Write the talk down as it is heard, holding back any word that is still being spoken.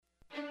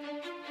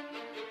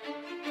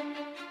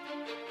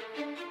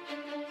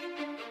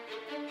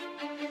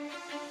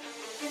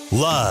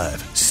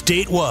Live,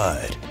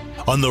 statewide,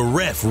 on the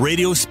Ref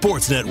Radio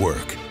Sports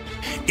Network.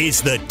 It's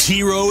the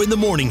T-Row in the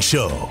Morning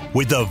Show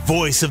with the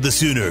voice of the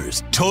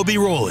Sooners, Toby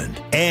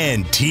Rowland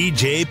and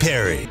TJ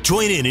Perry.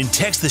 Join in and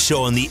text the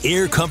show on the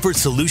Air Comfort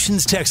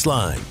Solutions text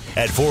line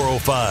at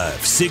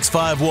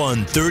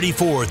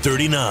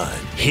 405-651-3439.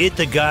 Hit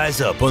the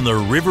guys up on the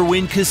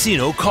Riverwind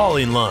Casino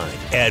calling line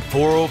at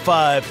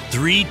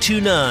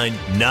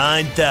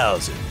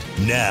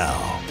 405-329-9000.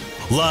 Now,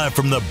 live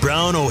from the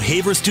Brown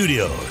O'Haver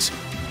Studios,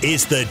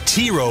 it's the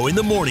T-Row in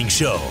the Morning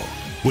Show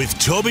with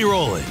Toby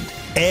Rowland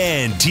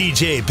and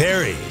TJ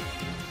Perry.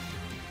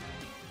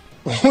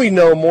 We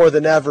know more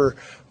than ever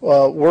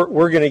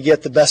we're going to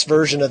get the best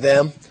version of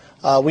them.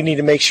 We need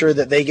to make sure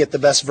that they get the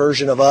best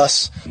version of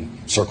us.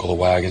 Circle the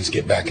wagons,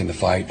 get back in the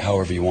fight,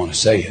 however you want to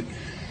say it.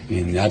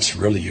 And that's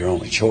really your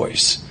only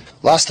choice.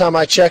 Last time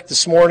I checked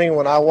this morning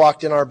when I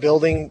walked in our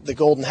building, the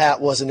golden hat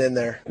wasn't in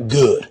there.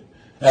 Good.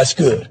 That's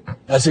good.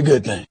 That's a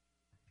good thing.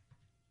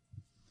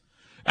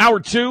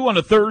 Hour 2 on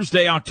a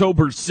Thursday,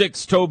 October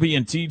 6th. Toby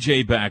and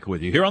TJ back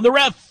with you here on the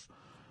Ref.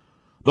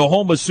 The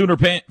home of Sooner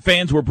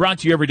fans. We're brought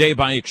to you every day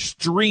by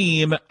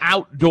Extreme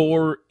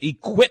Outdoor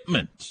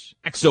Equipment.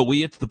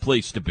 XOE, it's the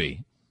place to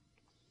be.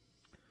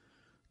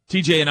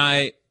 TJ and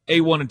I,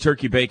 A1 and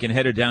Turkey Bacon,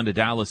 headed down to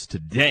Dallas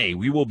today.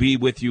 We will be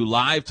with you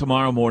live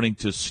tomorrow morning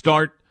to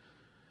start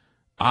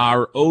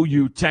our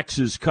OU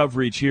Texas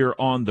coverage here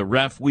on the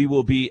Ref. We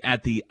will be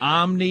at the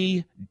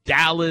Omni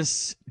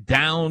Dallas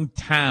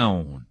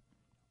downtown.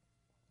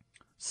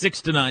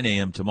 6 to 9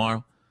 a.m.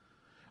 tomorrow.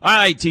 All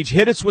right, Teach,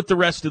 hit us with the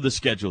rest of the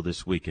schedule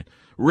this weekend.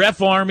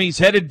 Ref Army's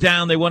headed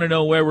down. They want to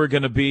know where we're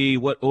going to be.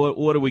 What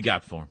do we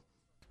got for them?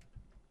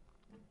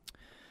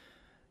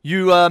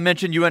 You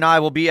mentioned you and I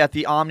will be at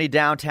the Omni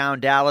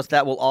downtown Dallas.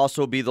 That will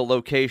also be the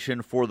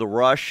location for the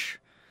Rush,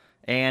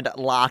 and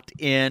locked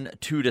in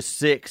 2 to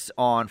 6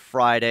 on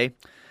Friday.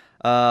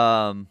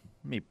 Let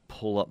me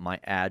pull up my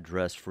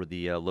address for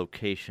the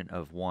location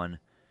of one.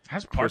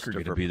 How's Parker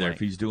going to be there if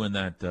he's doing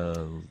that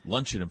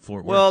luncheon in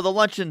Fort Worth? Well, the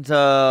luncheon's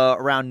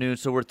around noon,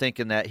 so we're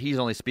thinking that he's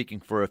only speaking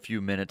for a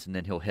few minutes, and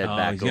then he'll head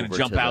back over. He's going to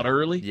jump out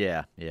early?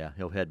 Yeah.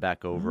 He'll head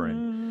back over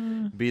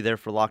and be there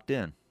for Locked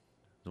In,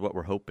 is what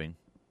we're hoping.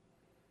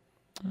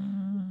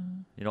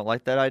 You don't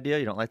like that idea?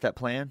 You don't like that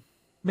plan?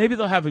 Maybe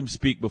they'll have him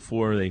speak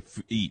before they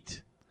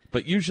eat.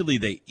 But usually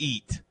they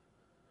eat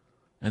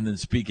and then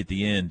speak at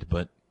the end,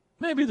 but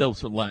maybe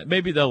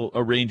they'll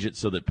arrange it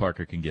so that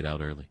Parker can get out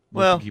early.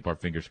 We'll keep our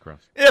fingers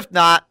crossed. If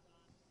not,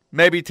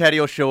 maybe Teddy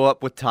will show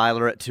up with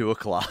Tyler at 2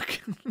 o'clock.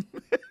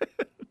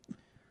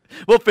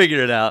 We'll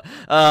figure it out.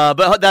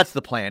 But that's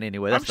the plan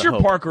anyway. That's I'm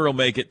sure Parker will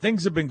make it.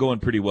 Things have been going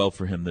pretty well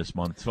for him this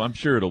month, so I'm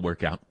sure it'll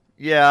work out.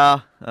 Yeah,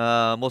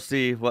 we'll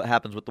see what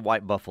happens with the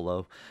White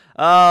Buffalo.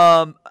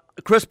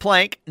 Chris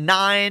Plank,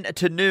 9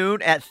 to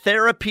noon at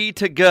Therapy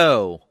to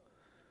Go.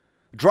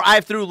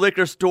 Drive-through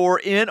liquor store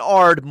in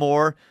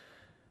Ardmore.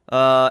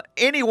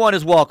 Anyone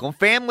is welcome.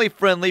 Family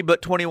friendly,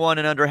 but 21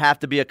 and under have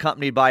to be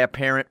accompanied by a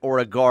parent or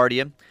a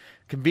guardian.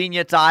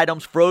 Convenience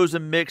items,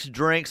 frozen mixed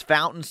drinks,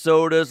 fountain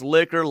sodas,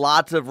 liquor,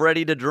 lots of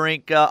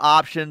ready-to-drink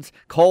options,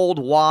 cold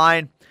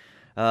wine.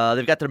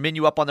 They've got their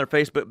menu up on their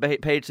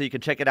Facebook page, so you can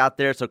check it out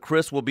there. So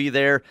Chris will be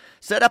there,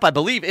 set up, I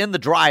believe, in the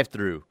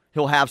drive-thru.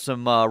 He'll have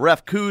some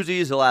Ref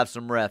koozies. He'll have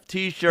some Ref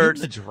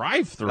T-shirts. In the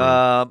drive-thru?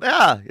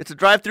 Yeah, it's a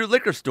drive-thru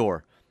liquor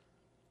store.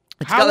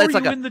 How are you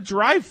in the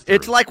drive-thru?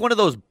 It's like one of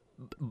those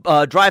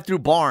drive-through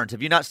barns.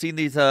 Have you not seen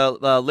these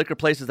liquor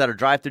places that are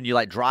drive-through and you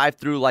like drive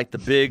through like the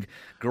big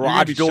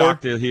garage door?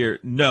 Shocked to hear.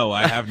 No,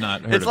 I have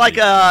not heard. It's like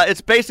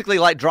it's basically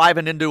like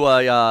driving into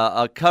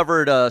a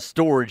covered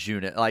storage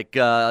unit. Like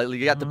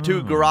you got the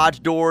 2 garage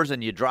doors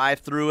and you drive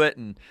through it,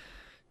 and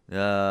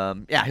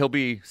he'll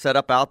be set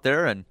up out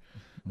there, and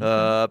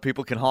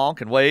people can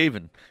honk and wave,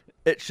 and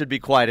it should be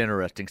quite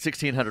interesting.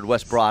 1600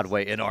 West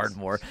Broadway in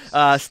Ardmore.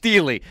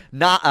 Steely,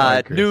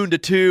 noon to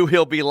 2.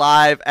 He'll be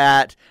live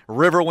at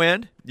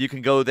Riverwind. You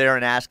can go there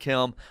and ask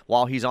him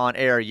while he's on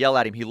air. Yell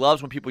at him. He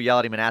loves when people yell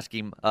at him and ask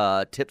him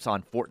tips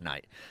on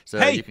Fortnite.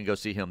 So you can go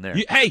see him there.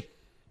 Hey!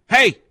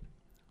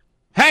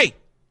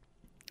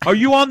 Are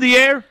you on the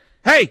air?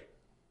 Hey!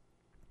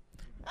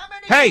 How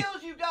many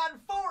kills you got in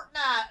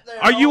Fortnite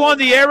there? Are you on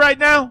the air right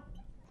now?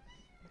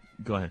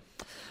 Go ahead.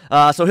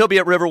 So he'll be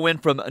at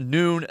Riverwind from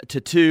noon to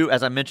 2.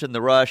 As I mentioned,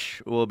 the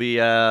Rush will be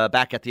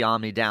back at the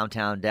Omni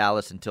downtown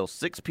Dallas until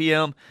 6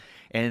 p.m.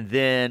 And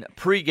then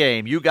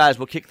pregame, you guys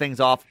will kick things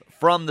off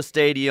from the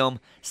stadium,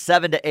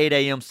 7 to 8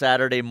 a.m.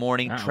 Saturday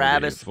morning.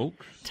 Travis,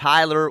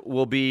 Tyler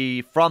will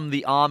be from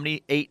the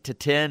Omni, 8 to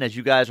 10, as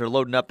you guys are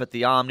loading up at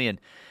the Omni and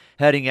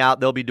heading out.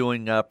 They'll be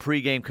doing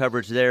pregame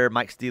coverage there.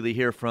 Mike Steely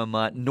here from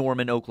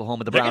Norman,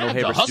 Oklahoma, the Brown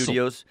O'Haver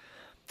Studios.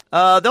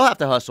 They'll have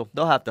to hustle,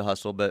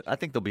 but I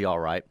think they'll be all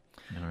right.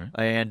 All right.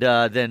 And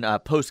then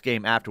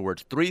post-game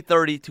afterwards,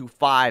 3:30 to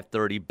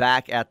 5:30,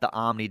 back at the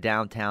Omni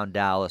downtown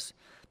Dallas.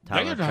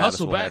 Tyler and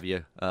Travis will have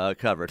you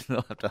covered.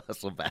 They'll have to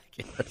hustle back,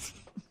 yes.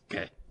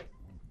 Okay.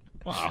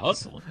 Wow,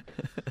 hustling.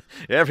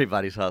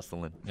 Everybody's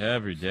hustling.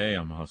 Every day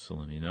I'm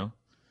hustling, you know.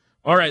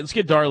 All right, let's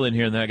get Darla in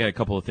here, and then I got a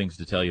couple of things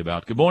to tell you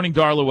about. Good morning,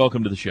 Darla.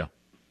 Welcome to the show.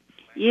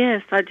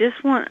 Yes, I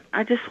just want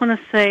to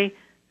say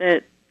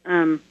that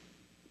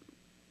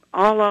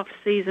all off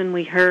season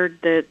we heard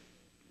that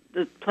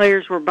the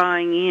players were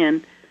buying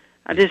in.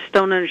 I just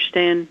don't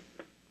understand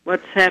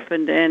what's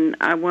happened, and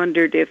I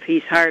wondered if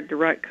he's hired the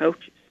right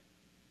coaches.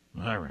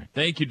 All right.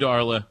 Thank you,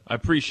 Darla. I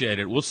appreciate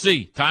it. We'll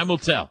see. Time will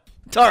tell.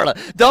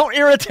 Darla, don't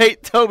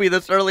irritate Toby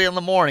this early in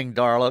the morning,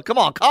 Darla. Come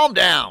on, calm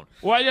down.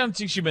 Well, I don't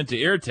think she meant to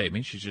irritate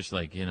me. She's just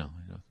like,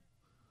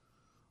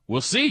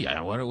 we'll see.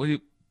 What do you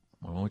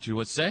want you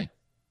to say?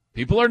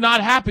 People are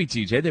not happy,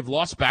 TJ. They've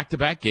lost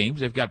back-to-back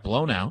games. They've got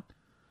blown out.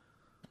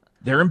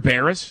 They're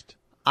embarrassed.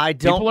 I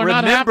don't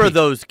remember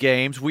those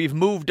games. We've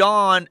moved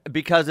on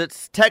because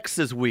it's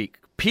Texas week.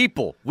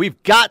 People,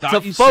 we've got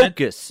to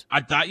focus.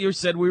 I thought you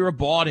said we were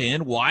bought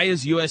in. Why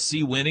is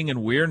USC winning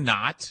and we're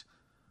not?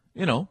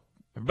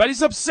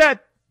 Everybody's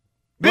upset.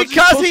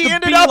 Because he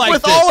ended up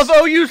with all of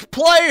OU's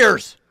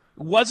players.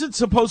 It wasn't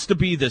supposed to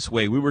be this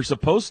way. We were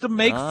supposed to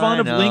make fun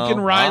of Lincoln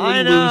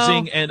Riley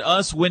losing and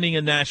us winning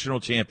a national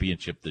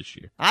championship this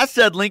year. I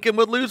said Lincoln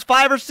would lose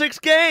 5 or 6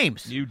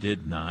 games. You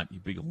did not, you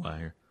big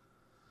liar.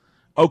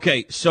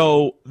 Okay,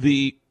 so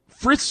the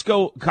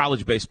Frisco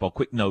College Baseball,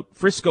 quick note,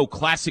 Frisco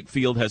Classic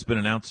Field has been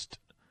announced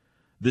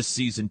this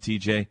season,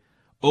 TJ.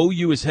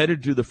 OU is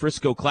headed to the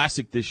Frisco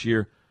Classic this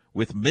year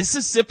with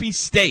Mississippi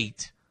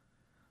State,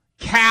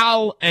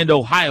 Cal, and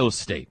Ohio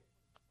State.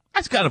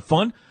 That's kind of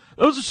fun.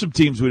 Those are some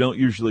teams we don't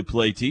usually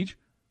play, Teach.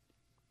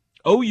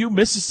 OU,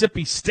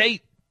 Mississippi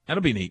State.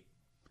 That'll be neat.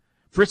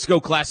 Frisco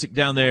Classic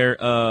down there,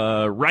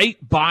 right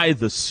by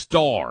the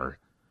Star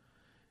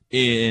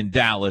in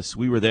Dallas.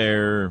 We were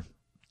there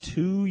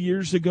 2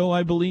 years ago,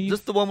 I believe. Is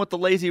this the one with the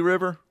lazy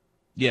river?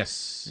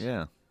 Yes.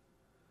 Yeah.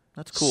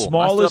 That's cool.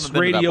 Smallest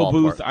radio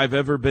booth I've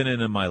ever been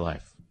in my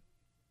life.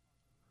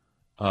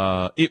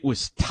 It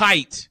was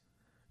tight,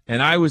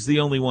 and I was the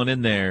only one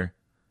in there.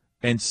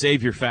 And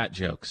save your fat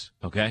jokes,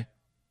 okay?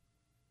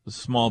 A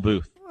small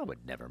booth. I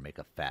would never make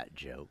a fat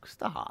joke.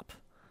 Stop.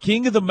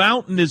 King of the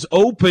Mountain is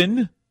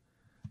open.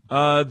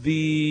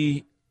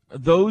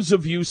 Those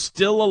of you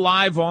still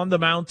alive on the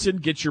mountain,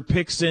 get your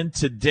picks in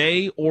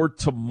today or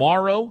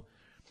tomorrow.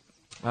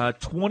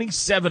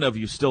 27 of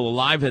you still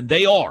alive, and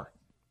they are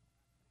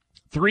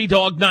Three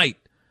Dog Night,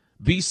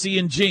 BC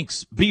and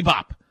Jinx,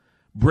 Bebop,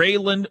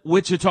 Braylon,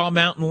 Wichita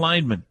Mountain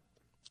Lineman,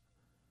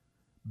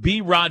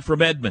 B-Rod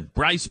from Edmond,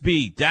 Bryce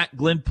B., Dak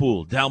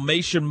Glenpool,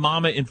 Dalmatian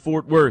Mama in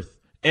Fort Worth,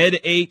 Ed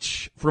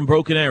H. from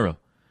Broken Arrow,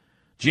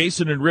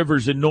 Jason and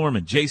Rivers in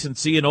Norman, Jason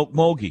C. in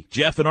Okmulgee,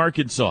 Jeff in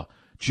Arkansas,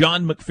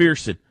 John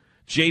McPherson,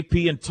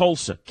 JP in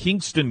Tulsa,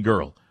 Kingston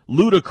Girl,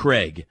 Luda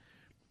Craig,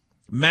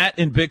 Matt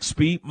in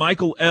Bixby,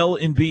 Michael L.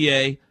 in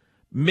BA,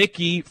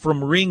 Mickey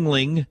from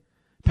Ringling,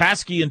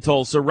 Paskey in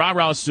Tulsa,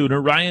 Rah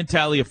Sooner, Ryan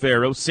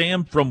Taliaferro,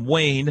 Sam from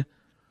Wayne,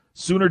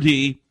 Sooner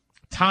D,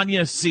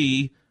 Tanya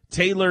C.,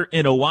 Taylor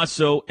in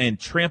Owasso, and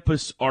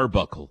Trampus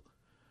Arbuckle.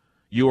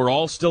 You are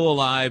all still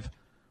alive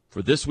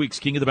for this week's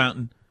King of the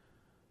Mountain.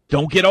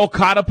 Don't get all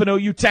caught up in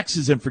OU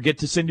Texas and forget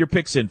to send your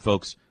picks in,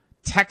 folks.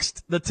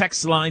 Text the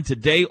text line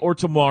today or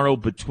tomorrow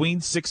between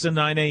 6 and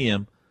 9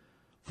 a.m.,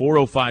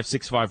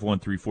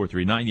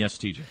 405-651-3439. Yes,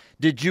 TJ.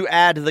 Did you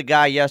add the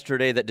guy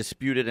yesterday that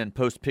disputed and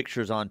post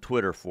pictures on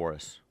Twitter for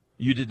us?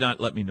 You did not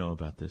let me know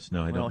about this.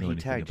 No, I don't know anything about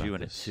this. Well, he tagged you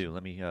in it, too.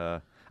 Let me,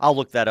 I'll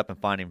look that up and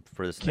find him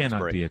for this next break.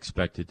 Cannot be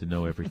expected to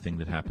know everything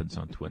that happens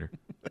on Twitter.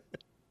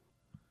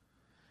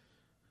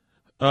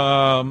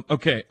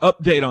 Okay,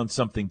 update on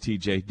something,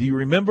 TJ. Do you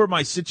remember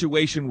my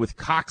situation with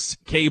Cox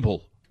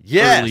Cable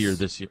earlier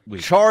this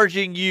week?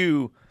 Charging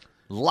you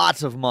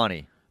lots of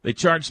money. They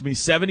charged me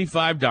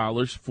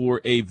 $75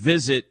 for a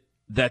visit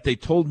that they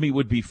told me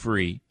would be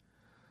free.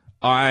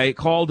 I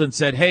called and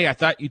said, hey, I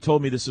thought you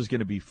told me this was going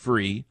to be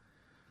free.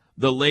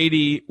 The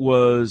lady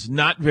was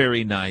not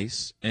very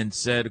nice and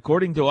said,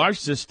 according to our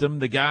system,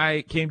 the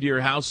guy came to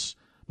your house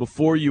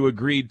before you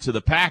agreed to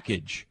the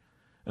package.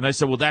 And I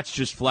said, well, that's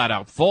just flat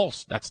out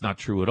false. That's not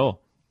true at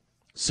all.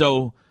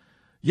 So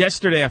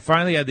yesterday I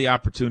finally had the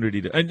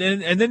opportunity to, and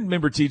then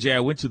remember, TJ,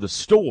 I went to the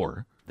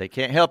store. They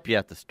can't help you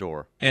at the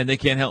store. And they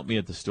can't help me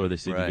at the store. They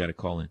said, You got to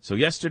call in. So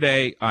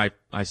yesterday I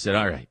said,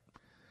 all right.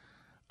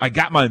 I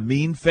got my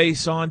mean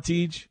face on,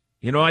 Tej.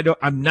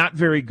 I'm not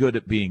very good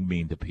at being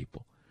mean to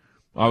people.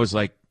 I was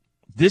like,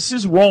 this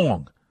is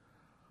wrong.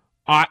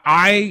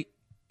 I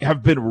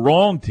have been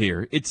wronged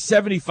here. It's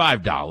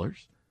 $75.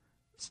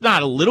 It's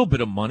not a little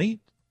bit of money.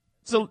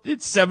 So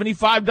it's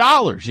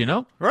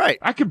 $75, Right.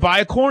 I could buy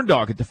a corn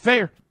dog at the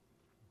fair.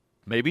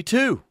 Maybe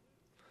 2.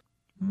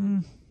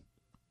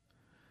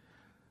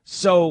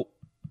 So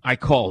I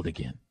called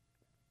again.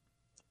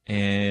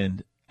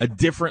 And a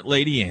different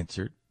lady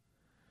answered.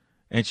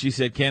 And she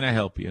said, can I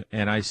help you?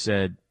 And I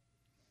said,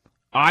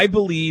 I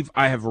believe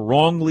I have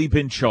wrongly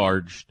been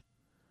charged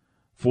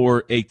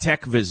for a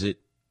tech visit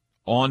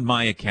on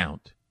my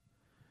account.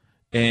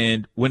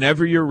 And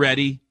whenever you're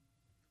ready,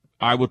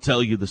 I will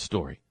tell you the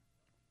story.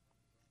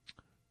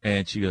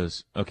 And she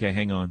goes, okay,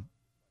 hang on.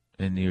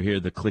 And you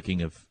hear the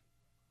clicking of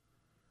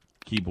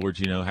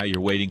keyboards, how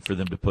you're waiting for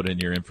them to put in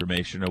your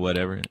information or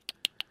whatever.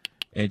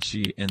 And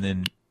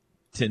then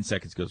 10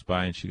 seconds goes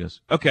by and she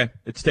goes, okay,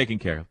 it's taken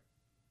care of.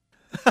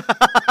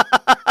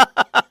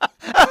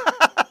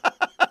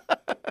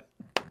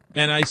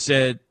 And I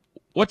said,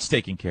 what's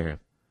taken care of?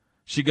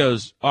 She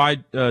goes, I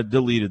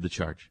deleted the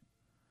charge.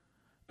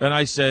 And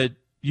I said,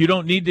 you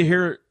don't need to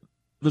hear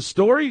the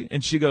story?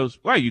 And she goes,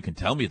 well, you can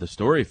tell me the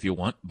story if you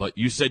want, but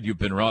you said you've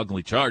been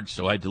wrongly charged,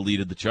 so I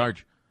deleted the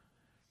charge.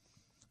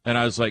 And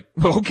I was like,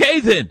 okay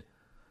then.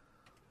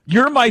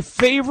 You're my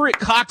favorite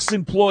Cox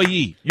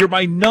employee. You're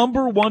my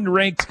number one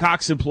ranked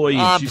Cox employee.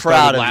 I'm she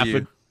proud started of laughing.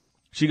 you.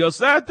 She goes,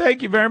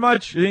 thank you very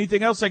much.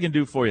 Anything else I can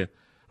do for you?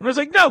 And I was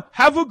like, no,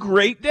 have a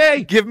great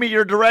day. Give me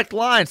your direct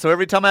line so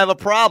every time I have a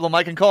problem,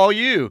 I can call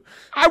you.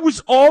 I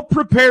was all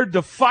prepared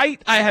to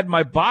fight. I had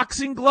my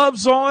boxing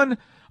gloves on.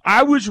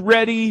 I was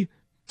ready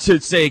to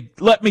say,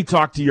 let me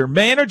talk to your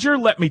manager.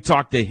 Let me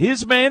talk to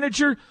his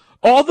manager.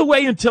 All the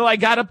way until I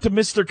got up to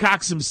Mr.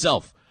 Cox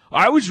himself.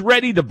 I was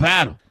ready to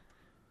battle.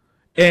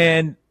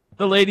 And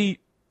the lady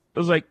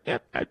was like, yeah,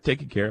 I've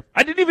taken care of.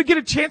 I didn't even get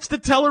a chance to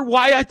tell her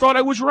why I thought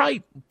I was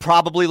right.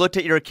 Probably looked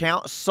at your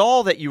account,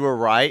 saw that you were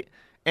right,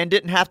 and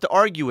didn't have to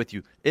argue with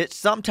you. It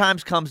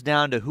sometimes comes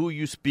down to who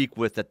you speak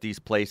with at these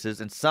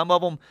places, and some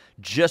of them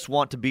just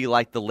want to be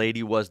like the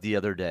lady was the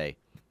other day,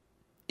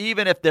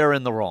 even if they're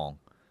in the wrong.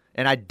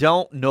 And I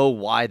don't know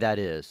why that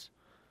is.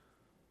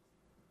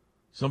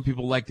 Some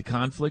people like the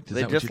conflict. Is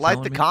They that just what you're like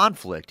telling the me?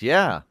 conflict,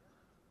 yeah.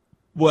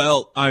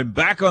 Well, I'm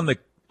back on the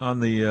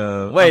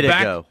Way to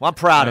go. Well, I'm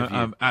proud of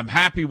you. I'm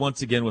happy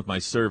once again with my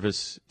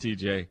service,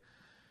 TJ,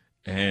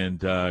 and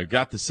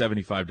got the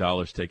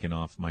 $75 taken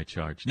off my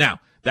charge. Now,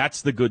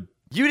 that's the good.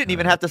 You didn't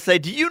even have to say,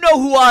 do you know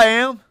who I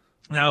am?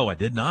 No, I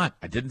did not.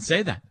 I didn't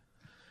say that.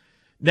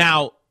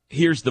 Now,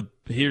 here's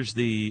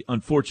the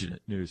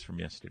unfortunate news from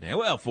yesterday.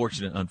 Well,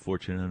 fortunate,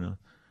 unfortunate, I don't know.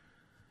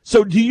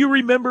 So, do you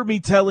remember me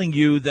telling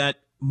you that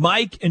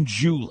Mike and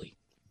Julie,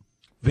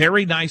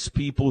 very nice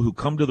people who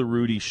come to the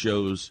Rudy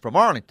shows From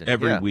Arlington.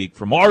 every yeah. week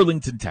from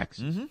Arlington,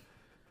 Texas, Mm-hmm.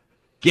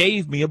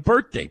 gave me a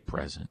birthday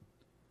present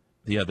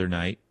the other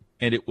night,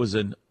 and it was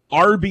an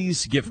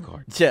Arby's gift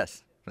card.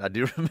 Yes, I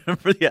do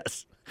remember,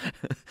 yes.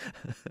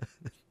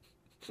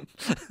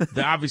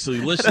 They obviously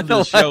I listened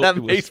don't to the know show. why that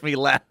It makes me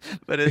laugh,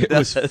 but it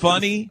was does.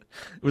 funny.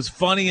 It was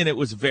funny, and it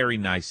was very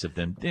nice of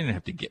them. They didn't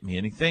have to get me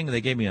anything.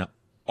 They gave me an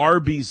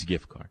Arby's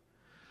gift card.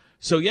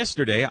 So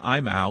yesterday,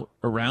 I'm out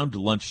around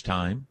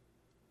lunchtime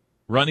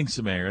running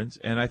some errands,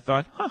 and I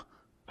thought,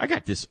 I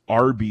got this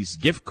Arby's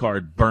gift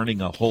card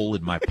burning a hole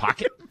in my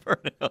pocket.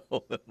 Burning a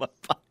hole in my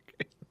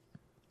pocket.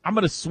 I'm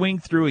going to swing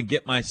through and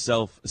get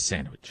myself a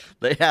sandwich.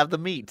 They have the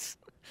meats.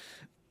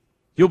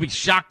 You'll be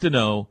shocked to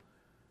know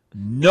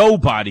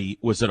nobody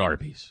was at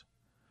Arby's.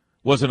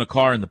 Wasn't a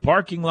car in the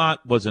parking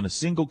lot. Wasn't a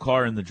single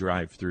car in the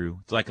drive-thru.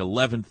 It's like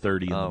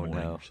 11:30 in the morning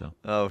no. or so.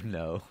 Oh,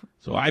 no.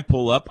 So I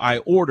pull up. I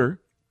order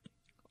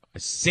a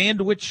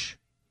sandwich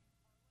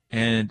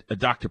and a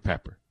Dr.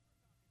 Pepper.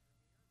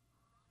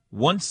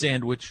 One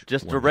sandwich.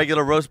 Just one a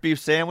regular roast beef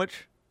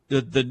sandwich?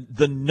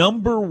 The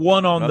number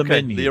one on the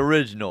menu. The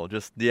original.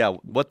 Just,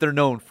 what they're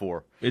known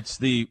for. It's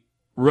the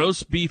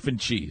roast beef and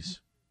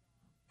cheese.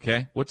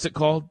 Okay? What's it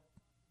called?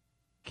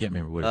 Can't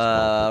remember what it's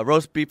called.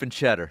 Roast beef and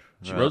cheddar.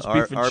 Roast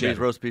beef and Arby's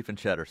cheddar. roast beef and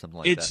cheddar, something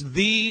like It's that.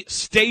 the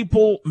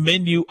staple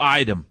menu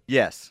item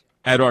Yes.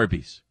 at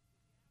Arby's.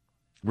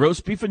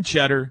 Roast beef and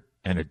cheddar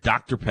and a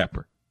Dr.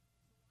 Pepper.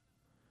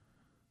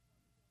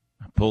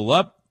 I pull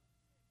up.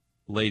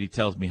 Lady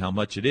tells me how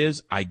much it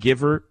is. I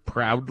give her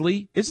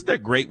proudly. Isn't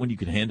that great when you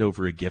can hand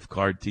over a gift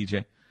card,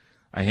 TJ?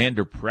 I hand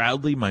her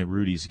proudly my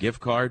Rudy's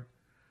gift card.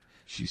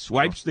 She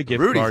swipes the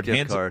gift Rudy's card. gift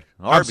hands card.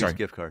 It, Arby's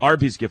gift card.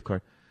 Arby's gift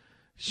card.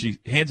 She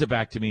hands it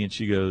back to me and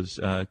she goes,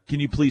 can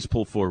you please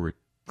pull forward?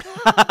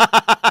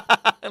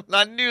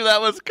 I knew that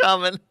was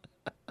coming.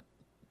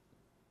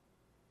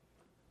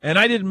 And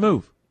I didn't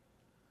move.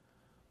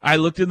 I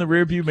looked in the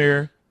rearview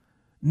mirror.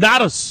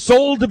 Not a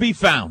soul to be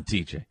found,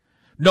 TJ.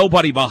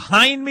 Nobody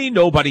behind me,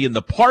 nobody in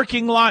the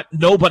parking lot,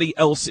 nobody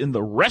else in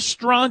the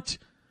restaurant,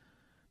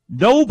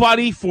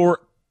 nobody for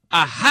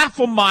a half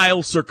a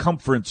mile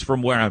circumference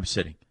from where I'm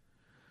sitting.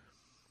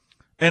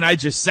 And I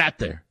just sat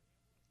there.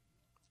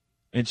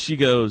 And she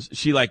goes,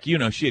 she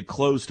had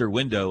closed her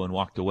window and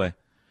walked away.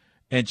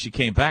 And she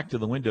came back to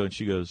the window and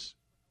she goes,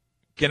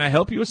 can I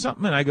help you with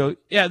something? And I go,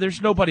 yeah,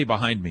 there's nobody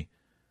behind me.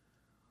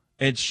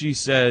 And she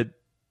said,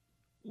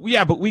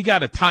 yeah, but we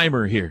got a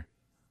timer here.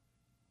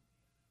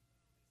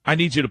 I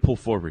need you to pull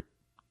forward.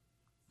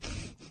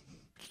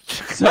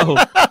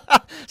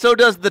 So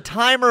does the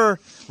timer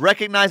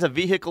recognize a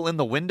vehicle in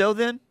the window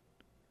then?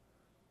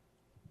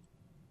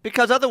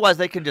 Because otherwise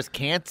they can just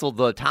cancel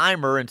the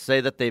timer and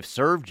say that they've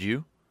served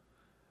you.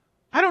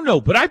 I don't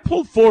know, but I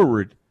pulled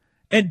forward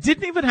and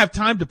didn't even have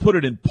time to put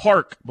it in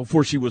park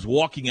before she was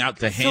walking out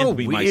to hand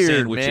me my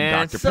sandwich man.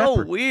 and Dr. So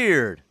Pepper.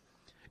 weird.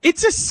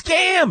 It's a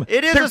scam.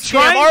 It is They're a scam.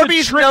 trying to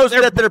Arby's trick knows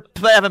their- that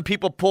they're having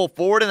people pull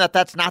forward and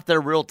that's not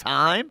their real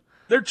time.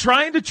 They're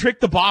trying to trick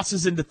the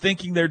bosses into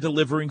thinking they're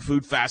delivering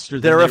food faster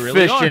than They're they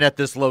really efficient are. at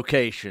this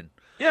location.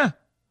 Yeah.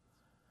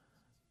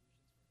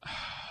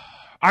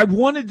 I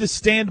wanted to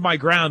stand my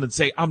ground and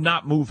say, I'm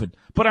not moving.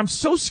 But I'm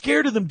so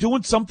scared of them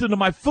doing something to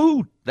my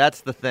food.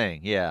 That's the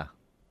thing, yeah.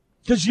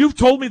 Because you've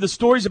told me the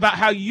stories about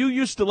how you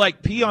used to,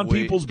 like, pee on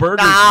people's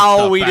burgers.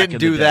 No, we didn't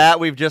do that.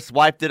 We've just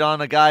wiped it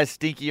on a guy's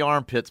stinky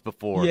armpits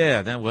before.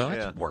 Yeah,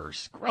 that's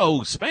worse.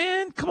 Gross,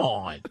 man. Come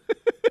on.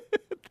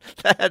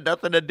 That had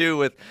nothing to do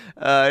with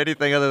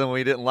anything other than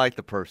we didn't like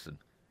the person.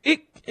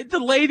 The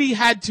lady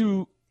had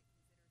to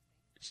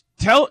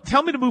tell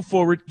me to move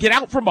forward, get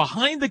out from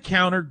behind the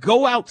counter,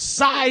 go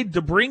outside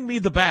to bring me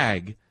the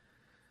bag.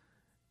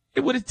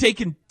 It would have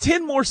taken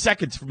 10 more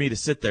seconds for me to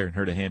sit there and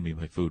her to hand me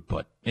my food.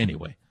 But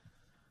anyway,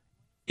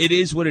 it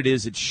is what it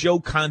is. It's show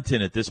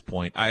content at this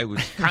point. I was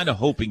kind of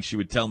hoping she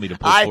would tell me to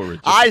push forward.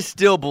 I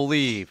still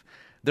believe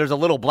there's a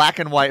little black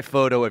and white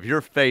photo of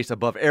your face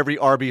above every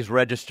Arby's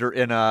register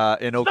in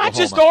Oklahoma. Not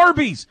just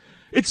Arby's.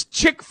 It's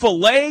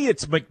Chick-fil-A.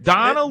 It's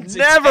McDonald's. It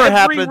never it's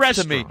every happens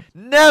restaurant. to me.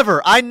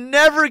 Never. I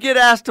never get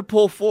asked to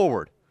pull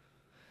forward.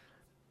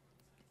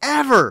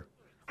 Ever.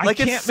 I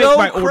can't make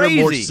my order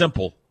more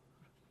simple.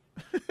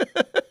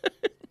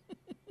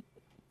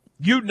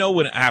 You know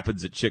when it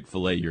happens at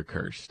Chick-fil-A, you're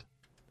cursed.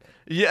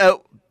 Yeah.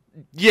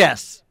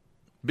 Yes.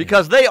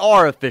 Because they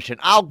are efficient.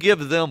 I'll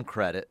give them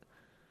credit.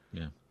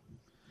 Yeah.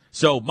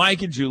 So,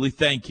 Mike and Julie,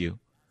 thank you.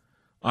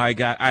 I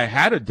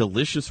had a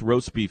delicious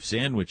roast beef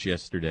sandwich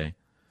yesterday.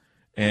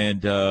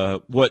 And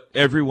what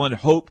everyone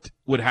hoped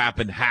would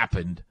happen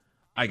happened.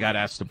 I got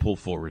asked to pull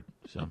forward.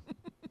 So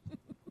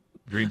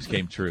dreams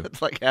came true.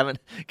 It's like having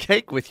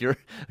cake with your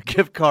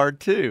gift card,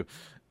 too.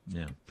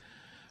 Yeah.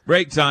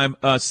 Break time,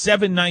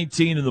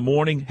 7:19 in the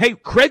morning. Hey,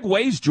 Craig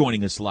Way's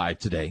joining us live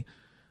today.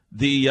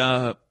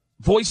 The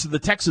voice of the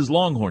Texas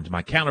Longhorns,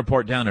 my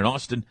counterpart down in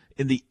Austin,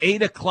 in the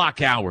 8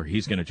 o'clock hour.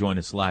 He's going to join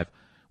us live.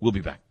 We'll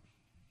be back.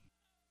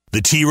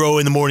 The T-Row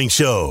in the Morning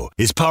Show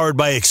is powered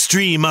by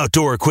Extreme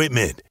Outdoor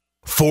Equipment.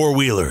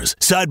 Four-wheelers,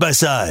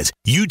 side-by-sides,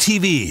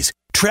 UTVs,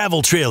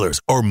 travel trailers,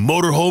 or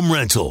motorhome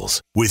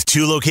rentals. With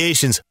 2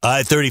 locations,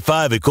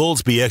 I-35 at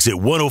Goldsby exit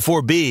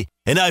 104B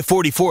and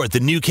I-44 at the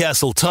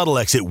Newcastle Tuttle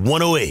exit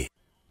 108.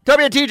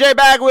 WTJ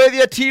back with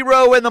you,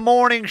 T-Row in the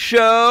Morning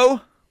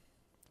Show.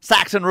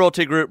 Saxon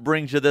Realty Group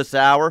brings you this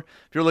hour.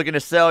 If you're looking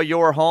to sell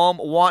your home,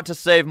 want to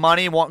save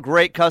money, want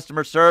great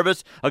customer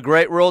service, a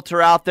great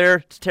realtor out there,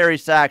 it's Terry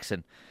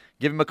Saxon.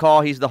 Give him a call.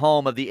 He's the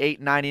home of the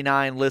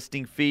 $8.99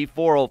 listing fee,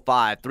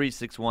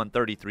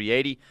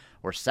 405-361-3380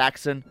 or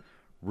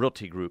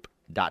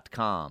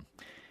SaxonRealtyGroup.com.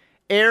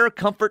 Air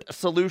Comfort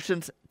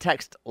Solutions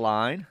text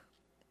line.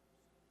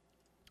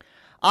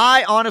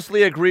 I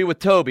honestly agree with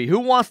Toby. Who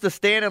wants to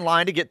stand in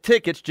line to get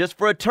tickets just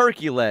for a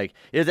turkey leg?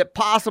 Is it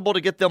possible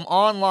to get them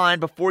online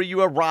before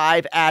you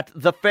arrive at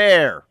the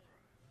fair?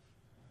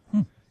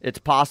 It's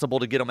possible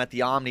to get them at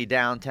the Omni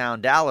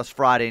downtown Dallas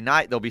Friday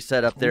night. They'll be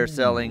set up there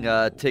selling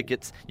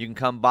tickets. You can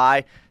come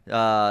by,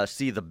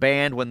 see the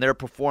band when they're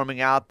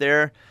performing out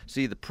there,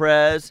 see the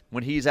Prez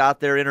when he's out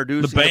there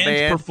introducing the band. The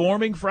band's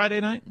performing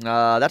Friday night?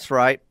 That's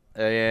right.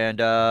 And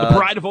the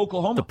Pride of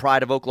Oklahoma. The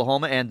Pride of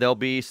Oklahoma, and they'll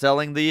be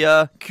selling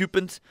the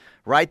coupons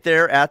right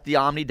there at the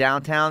Omni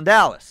downtown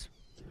Dallas.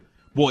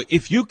 Boy,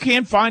 if you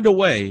can find a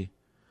way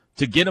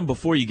to get them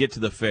before you get to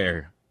the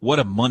fair, what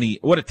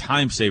a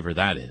time saver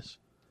that is.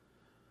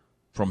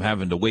 From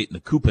having to wait in the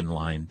coupon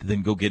line to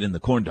then go get in the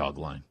corn dog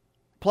line.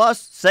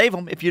 Plus, save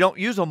them if you don't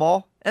use them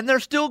all, and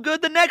they're still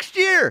good the next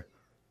year.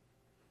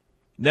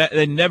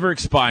 They never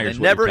expire. They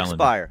never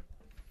expire.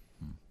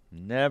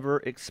 Never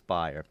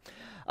expire.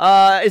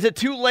 Is it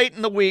too late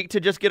in the week to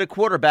just get a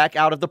quarterback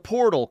out of the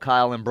portal?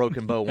 Kyle in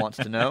Broken Bow wants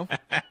to know.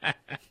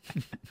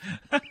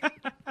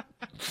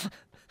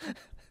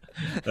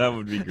 That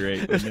would be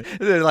great, wouldn't it?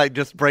 They like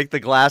just break the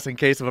glass in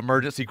case of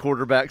emergency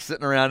quarterback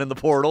sitting around in the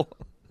portal.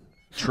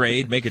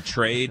 Make a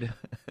trade.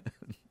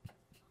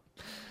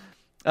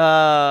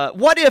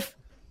 What if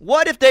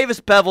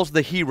Davis Bevel's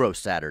the hero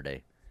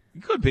Saturday?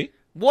 It could be.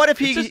 What if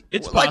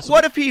it's possible.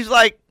 What if he's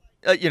like,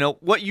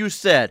 what you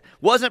said,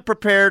 wasn't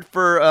prepared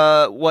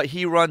for what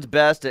he runs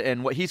best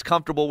and what he's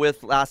comfortable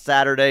with last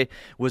Saturday,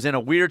 was in a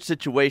weird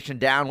situation,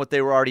 down what they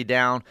were already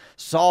down,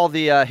 saw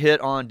the hit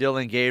on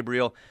Dylan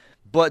Gabriel,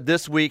 but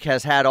this week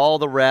has had all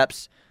the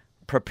reps,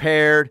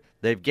 prepared,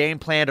 they've game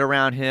planned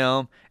around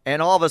him, and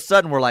all of a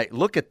sudden we're like,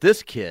 look at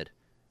this kid.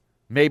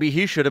 Maybe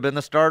he should have been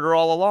the starter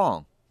all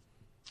along.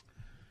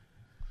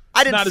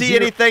 I didn't see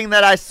anything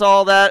that I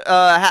saw that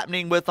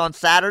happening with on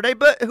Saturday,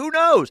 but who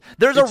knows?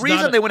 There's a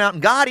reason they went out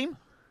and got him.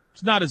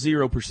 It's not a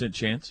 0%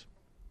 chance.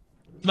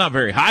 It's not a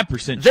very high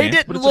percent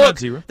chance, but it's not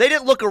zero. They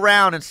didn't look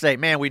around and say,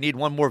 man, we need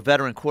one more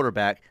veteran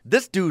quarterback.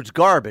 This dude's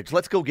garbage.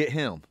 Let's go get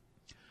him.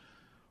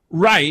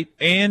 Right,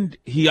 and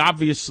he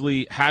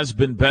obviously has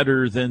been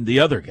better than the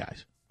other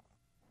guys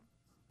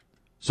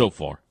so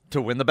far.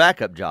 To win the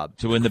backup job.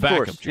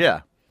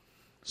 Yeah.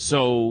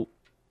 So,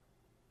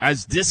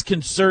 as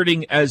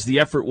disconcerting as the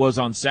effort was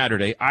on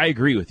Saturday, I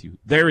agree with you.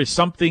 There is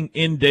something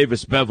in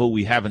Davis Bevel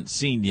we haven't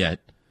seen yet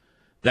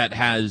that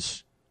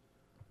has,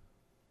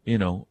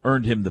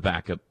 earned him the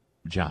backup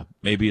job.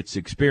 Maybe it's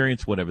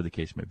experience, whatever the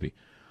case may be.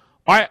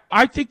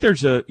 I think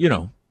there's a,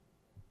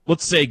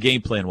 let's say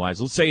game plan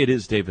wise, let's say it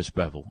is Davis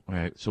Bevell. All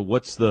right. So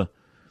what's the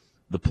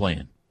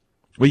plan?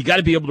 Well, you got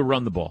to be able to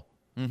run the ball.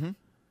 Mm-hmm.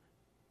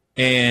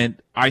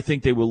 And I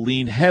think they will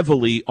lean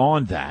heavily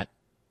on that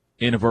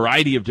in a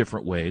variety of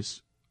different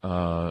ways.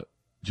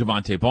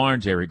 Javonte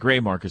Barnes, Eric Gray,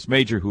 Marcus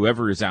Major,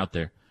 whoever is out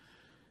there.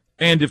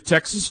 And if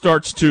Texas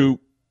starts to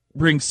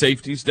bring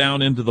safeties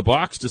down into the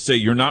box to say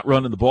you're not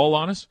running the ball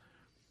on us,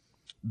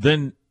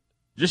 then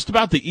just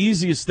about the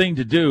easiest thing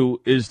to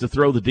do is to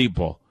throw the deep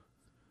ball.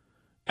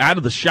 Out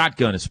of the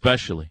shotgun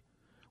especially.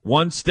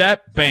 One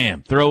step,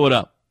 bam, throw it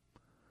up.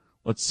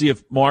 Let's see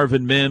if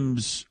Marvin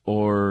Mims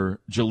or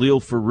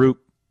Jaleel Farouk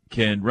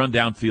can run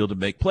downfield and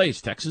make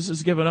plays. Texas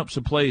has given up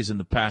some plays in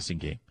the passing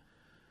game.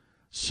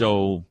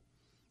 So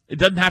it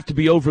doesn't have to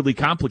be overly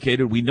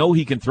complicated. We know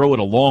he can throw it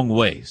a long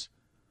ways.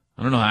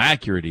 I don't know how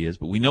accurate he is,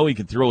 but we know he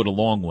can throw it a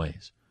long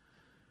ways.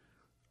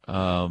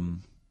 So,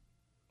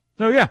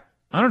 yeah,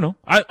 I don't know.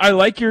 I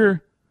like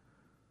your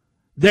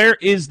 – there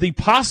is the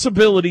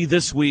possibility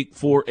this week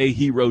for a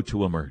hero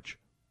to emerge.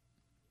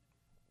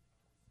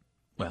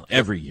 Well,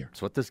 every year.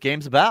 That's what this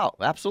game's about.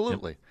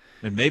 Absolutely. Yep.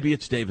 And maybe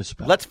it's Davis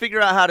Bell. Let's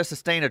figure out how to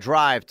sustain a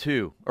drive,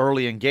 too,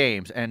 early in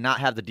games and not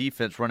have the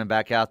defense running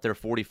back out there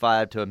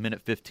 45 to a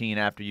minute 15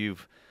 after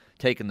you've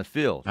taken the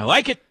field. I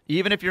like it.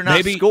 Even if you're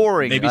not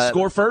scoring. Maybe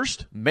score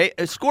first?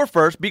 Score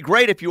first. Be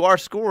great if you are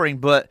scoring,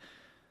 but,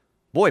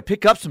 boy,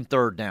 pick up some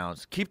third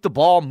downs. Keep the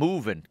ball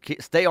moving.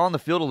 Stay on the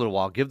field a little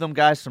while. Give them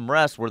guys some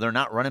rest where they're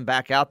not running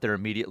back out there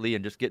immediately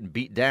and just getting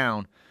beat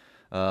down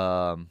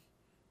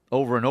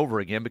over and over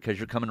again because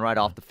you're coming right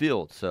off the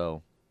field.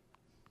 So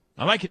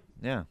I like it.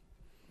 Yeah.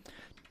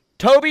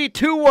 Toby,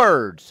 2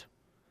 words.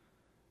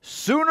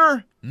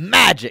 Sooner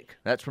magic.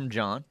 That's from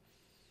John.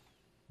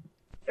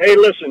 Hey,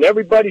 listen,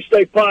 everybody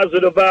stay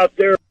positive out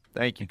there.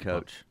 Thank you,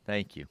 Coach.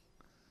 Thank you.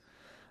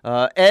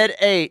 Ed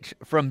H.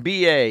 from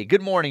BA.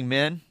 Good morning,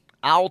 men.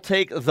 I'll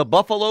take the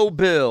Buffalo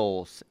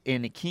Bills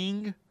in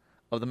King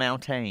of the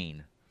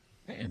Mountain.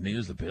 Hey, hasn't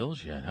used the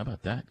Bills yet. How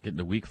about that? Getting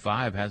to week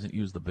 5, hasn't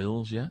used the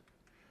Bills yet.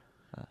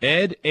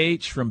 Ed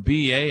H. from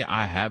BA,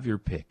 I have your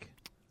pick.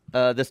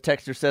 This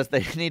texter says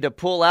they need to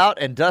pull out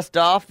and dust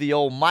off the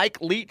old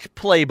Mike Leach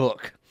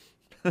playbook.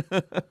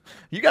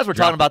 You guys were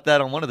talking about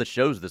that on one of the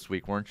shows this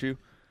week, weren't you?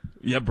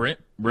 Yeah, Brent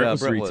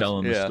was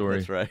retelling the story.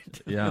 That's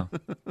right. Yeah.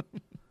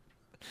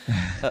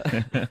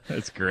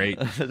 That's great.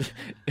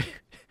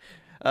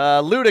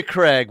 Luda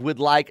Craig would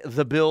like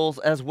the Bills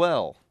as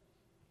well.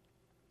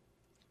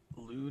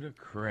 Luda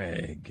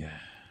Craig.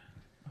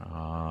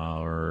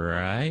 All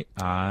right.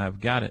 I've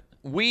got it.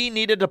 We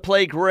needed to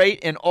play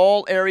great in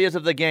all areas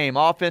of the game,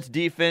 offense,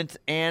 defense,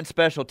 and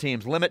special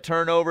teams. Limit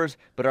turnovers,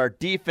 but our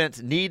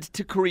defense needs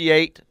to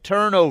create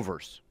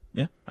turnovers.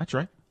 Yeah, that's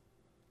right.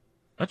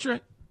 That's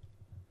right.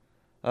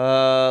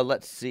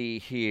 Let's see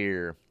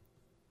here.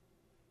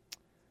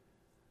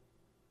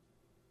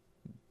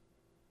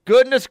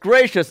 Goodness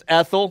gracious,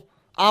 Ethel.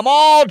 I'm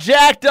all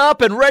jacked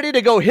up and ready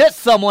to go hit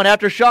someone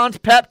after Sean's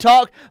pep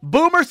talk.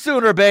 Boomer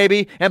Sooner,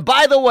 baby. And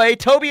by the way,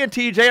 Toby and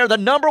TJ are the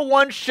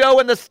 #1 show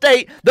in the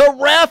state. The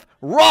Ref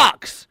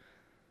rocks.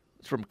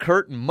 It's from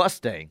Kurt and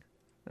Mustang.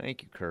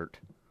 Thank you, Kurt.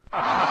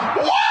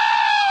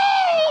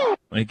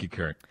 Thank you,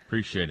 Kurt.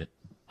 Appreciate it.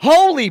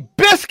 Holy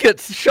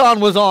biscuits,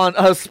 Sean was on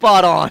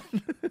spot on.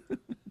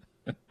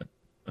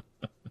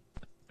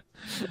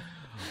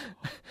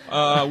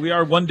 We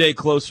are one day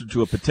closer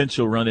to a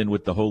potential run-in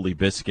with the Holy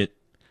Biscuit.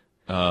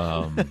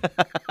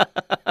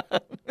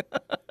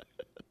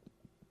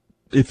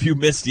 If you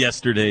missed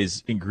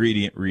yesterday's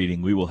ingredient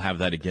reading, we will have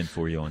that again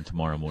for you on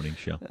tomorrow morning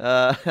show.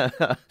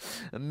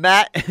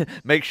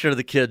 Matt, make sure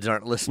the kids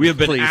aren't listening. We have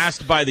been please.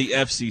 asked by the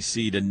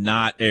FCC to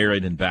not air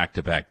it in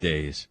back-to-back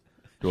days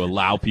to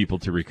allow people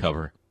to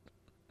recover.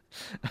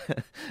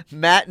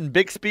 Matt and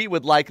Bixby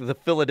would like the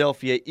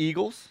Philadelphia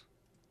Eagles.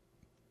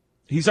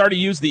 He's already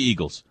used the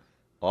Eagles.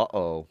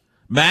 Uh-oh.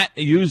 Matt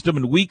used them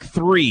in week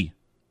 3.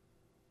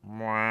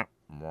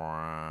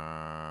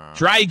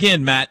 Try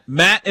again, Matt.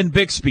 Matt and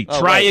Bixby.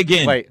 Try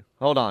again. Wait,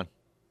 hold on.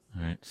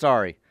 All right.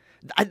 Sorry.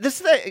 I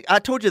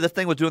told you this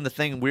thing was doing the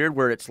thing weird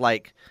where it's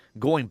like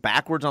going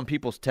backwards on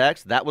people's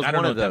text. That was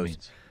one of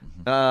those.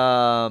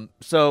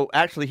 So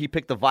actually, he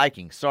picked the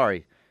Vikings.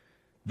 Sorry.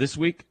 This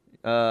week?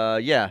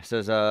 Yeah.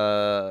 Says.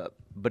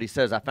 But he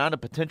says, I found a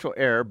potential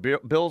error.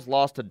 Bills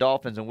lost to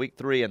Dolphins in week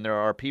 3, and there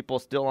are people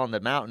still on the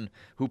mountain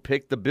who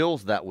picked the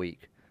Bills that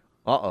week.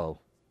 Uh-oh.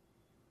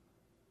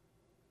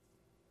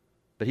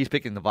 But he's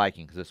picking the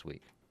Vikings this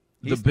week.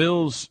 The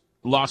Bills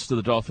lost to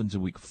the Dolphins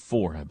in week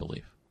 4, I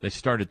believe. They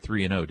started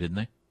 3-0, didn't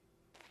they?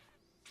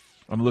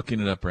 I'm looking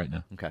it up right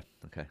now. Okay.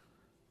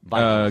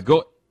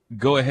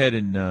 Go ahead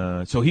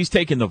and so he's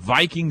taking the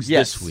Vikings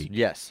this week.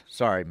 Yes.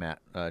 Sorry, Matt.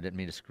 Didn't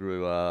mean to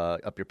screw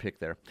up your pick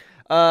there.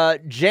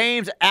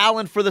 James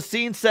Allen for the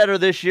scene setter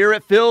this year.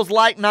 It feels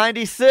like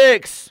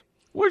 96.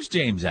 Where's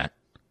James at?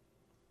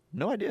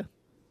 No idea.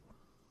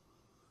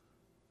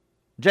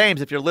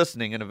 James, if you're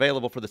listening and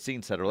available for the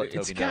scene setter, let Toby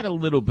know. It's got a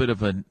little bit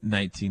of a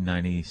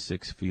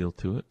 1996 feel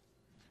to it.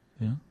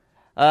 Yeah.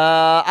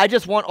 I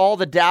just want all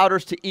the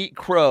doubters to eat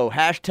crow.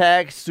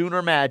 Hashtag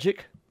Sooner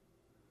Magic.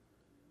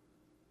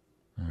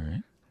 All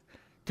right.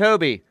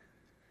 Toby,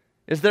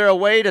 is there a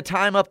way to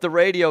time up the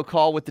radio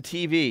call with the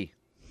TV?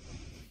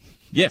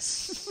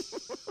 Yes.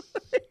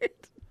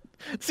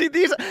 See,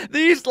 these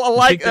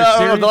like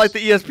the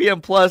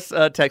ESPN Plus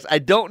text. I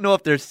don't know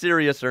if they're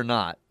serious or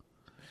not.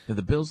 Yeah,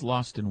 the Bills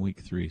lost in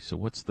week 3, so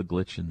what's the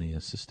glitch in the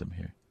system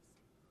here?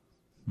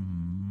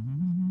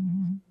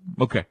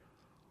 Okay.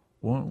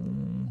 Well,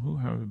 who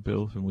have the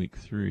Bills in week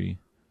 3?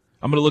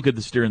 I'm going to look at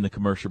this during the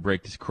commercial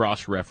break to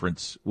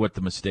cross-reference what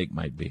the mistake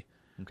might be.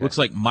 Okay. Looks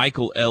like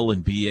Michael L.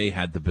 and B.A.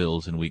 had the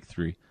Bills in week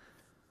 3.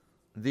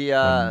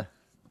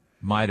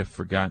 Might have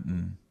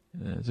forgotten.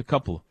 There's a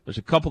couple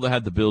that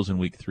had the Bills in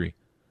week 3.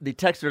 The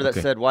texter that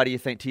said, why do you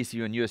think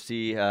TCU and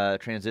USC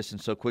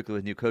transitioned so quickly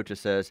with new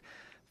coaches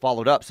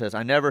followed up, says,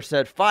 I never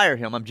said fire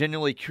him. I'm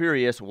genuinely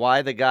curious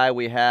why the guy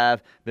we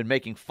have been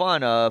making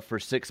fun of for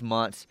 6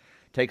 months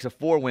takes a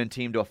 4-win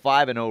team to a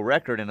 5-0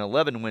 record, and an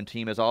 11-win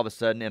team is all of a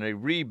sudden in a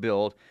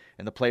rebuild,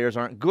 and the players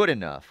aren't good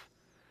enough.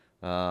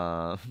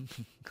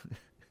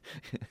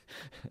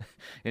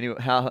 Anyway,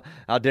 how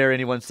dare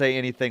anyone say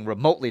anything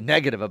remotely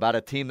negative about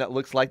a team that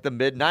looks like the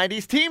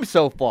mid-'90s team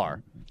so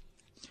far?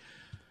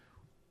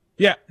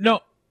 Yeah, no,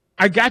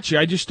 I got you.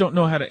 I just don't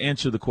know how to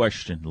answer the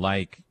question.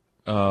 Like,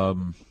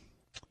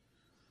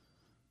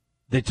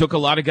 they took a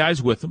lot of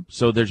guys with them,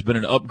 so there's been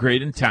an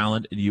upgrade in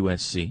talent at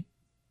USC,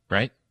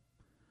 right?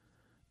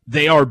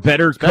 They are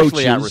better especially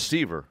coaches. At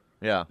receiver.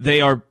 Yeah.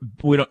 They are.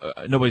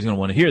 Nobody's going to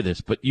want to hear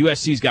this, but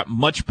USC's got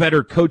much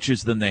better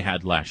coaches than they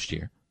had last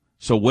year.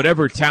 So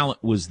whatever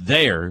talent was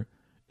there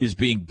is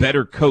being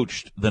better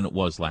coached than it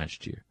was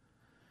last year.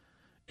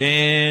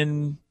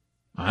 And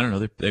I don't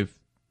know, they've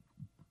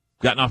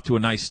gotten off to a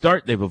nice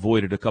start. They've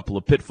avoided a couple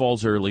of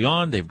pitfalls early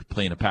on. They've been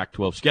playing a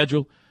Pac-12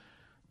 schedule.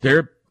 They're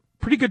a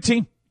pretty good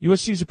team.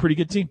 USC's a pretty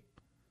good team.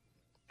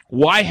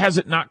 Why has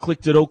it not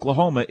clicked at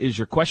Oklahoma is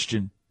your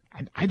question.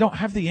 I don't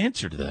have the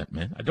answer to that,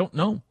 man. I don't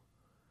know.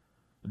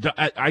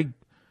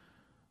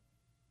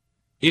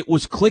 It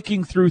was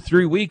clicking through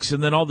 3 weeks,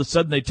 and then all of a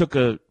sudden they took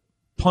a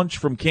punch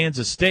from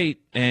Kansas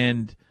State,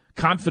 and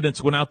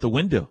confidence went out the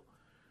window.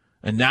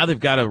 And now they've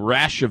got a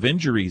rash of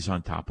injuries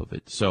on top of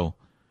it. So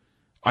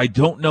I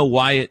don't know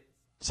why it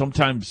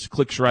sometimes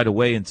clicks right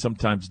away and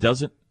sometimes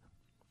doesn't.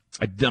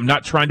 I'm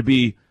not trying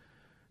to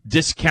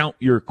discount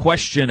your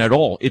question at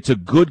all. It's a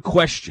good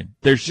question.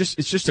 It's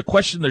just a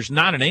question there's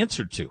not an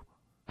answer to,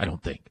 I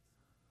don't think.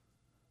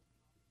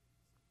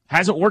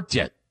 Hasn't worked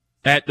yet.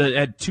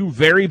 At 2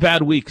 very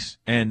bad weeks,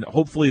 and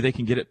hopefully they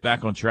can get it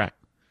back on track.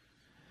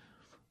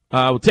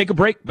 We'll take a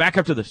break. Back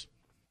after this.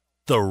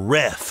 The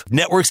Ref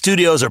Network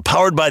studios are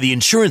powered by the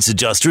insurance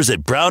adjusters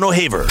at Brown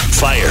O'Haver.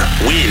 Fire,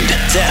 wind,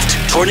 theft,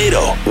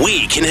 tornado.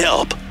 We can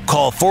help.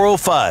 Call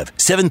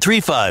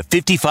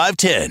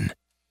 405-735-5510.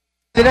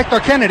 Directo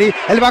a Kennedy,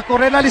 él va a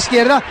correr a la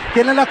izquierda,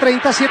 tiene la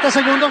 37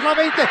 segundos, la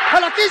 20, a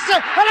la 15,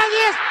 a la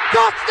 10,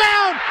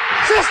 touchdown,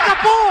 se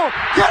escapó,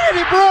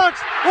 Kennedy Brooks,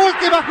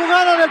 última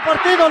jugada del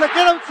partido, le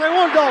queda un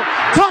segundo,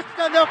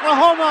 touchdown de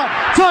Oklahoma,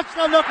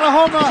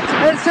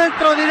 el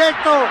centro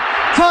directo,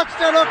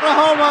 touchdown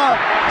Oklahoma,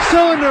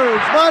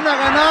 Sooners van a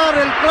ganar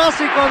el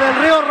clásico del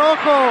Río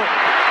Rojo,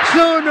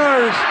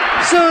 Sooners,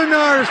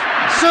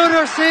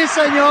 sí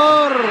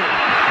señor,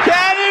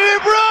 Kennedy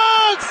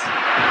Brooks!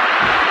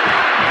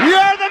 You're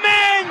the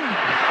man!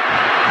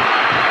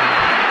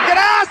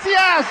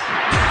 Gracias!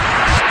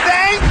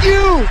 Thank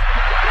you!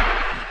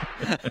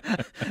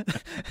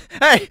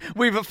 Hey,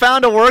 we've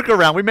found a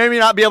workaround. We may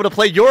not be able to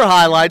play your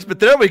highlights, but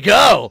there we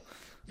go.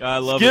 I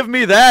love Give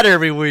me that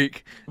every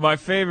week. My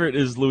favorite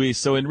is Luis.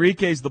 So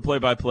Enrique's the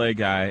play-by-play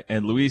guy,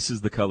 and Luis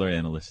is the color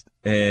analyst.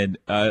 And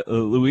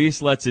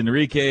Luis lets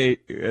Enrique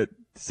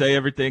say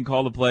everything,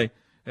 call the play,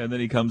 and then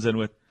he comes in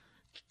with,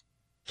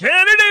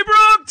 Kennedy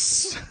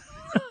Brooks!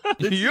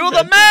 You're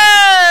the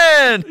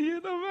man!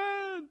 You're the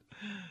man!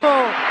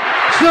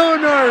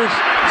 Sooners,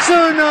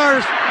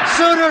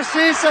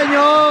 sí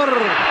señor!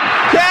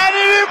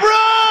 Kennedy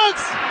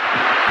Brooks!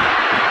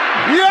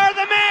 You're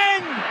the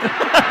man!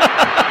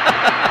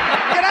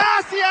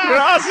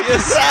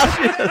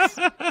 Gracias!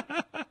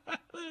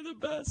 They're the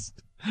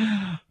best.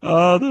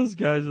 Oh, those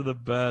guys are the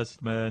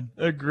best, man.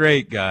 They're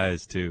great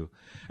guys, too.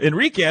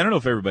 Enrique, I don't know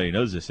if everybody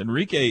knows this.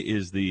 Enrique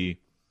is the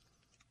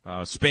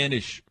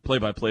Spanish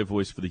play-by-play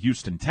voice for the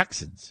Houston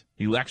Texans.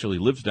 He actually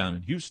lives down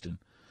in Houston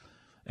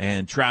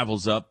and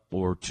travels up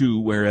or to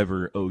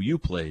wherever OU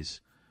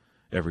plays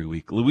every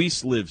week.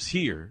 Luis lives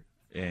here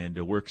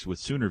and works with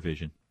Sooner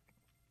Vision.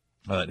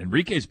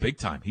 Enrique's big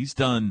time. He's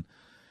done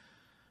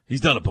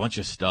a bunch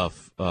of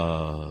stuff: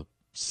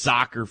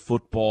 soccer,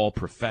 football,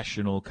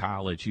 professional,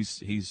 college.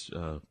 He's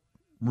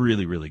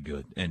really, really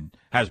good and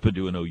has been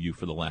doing OU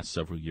for the last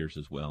several years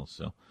as well.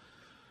 So.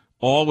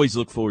 Always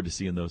look forward to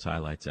seeing those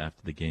highlights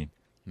after the game.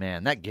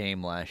 Man, that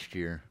game last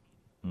year.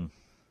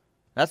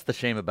 That's the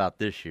shame about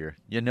this year.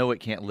 You know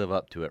it can't live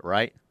up to it,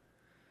 right?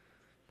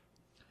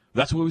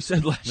 That's what we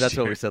said last year. That's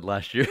what we said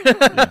last year.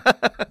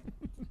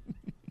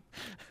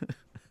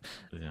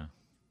 Yeah.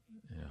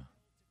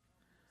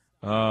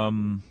 Yeah.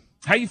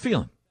 How you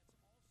feeling?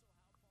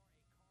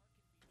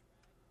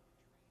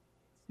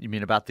 You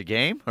mean about the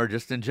game or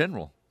just in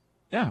general?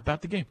 Yeah,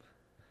 about the game.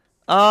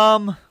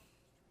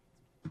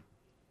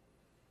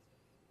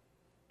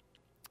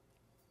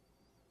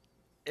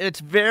 It's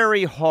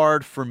very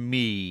hard for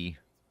me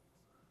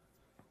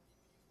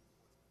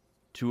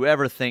to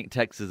ever think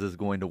Texas is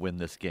going to win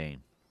this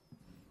game.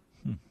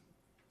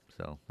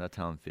 So that's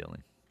how I'm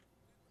feeling.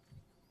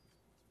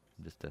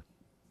 Just a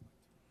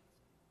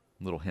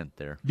little hint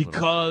there.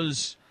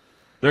 Because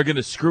they're going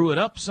to screw it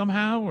up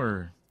somehow,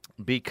 or?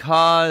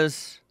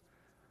 Because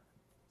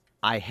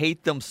I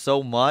hate them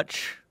so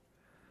much,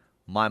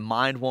 my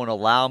mind won't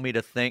allow me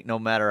to think, no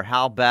matter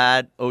how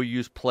bad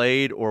OU's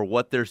played or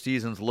what their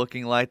season's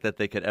looking like, that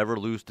they could ever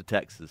lose to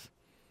Texas.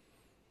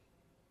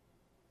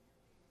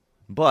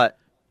 But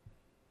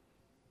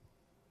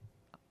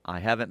I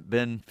haven't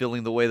been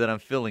feeling the way that I'm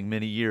feeling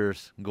many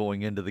years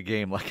going into the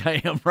game like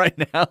I am right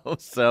now.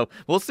 So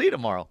we'll see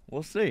tomorrow.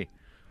 We'll see.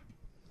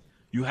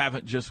 You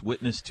haven't just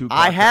witnessed two car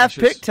I have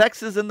crashes? picked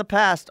Texas in the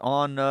past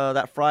on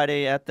that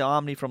Friday at the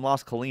Omni from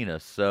Las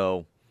Colinas.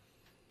 So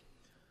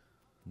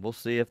we'll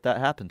see if that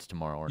happens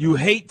tomorrow or You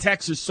not. hate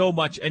Texas so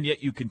much, and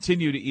yet you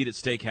continue to eat at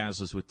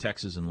steakhouses with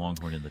Texas and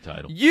Longhorn in the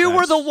title. You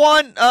were the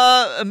one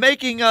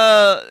making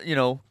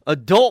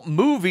adult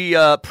movie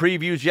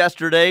previews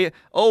yesterday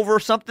over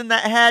something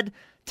that had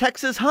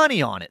Texas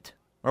honey on it,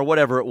 or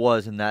whatever it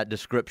was in that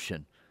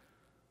description.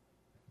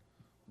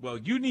 Well,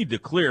 you need to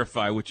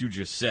clarify what you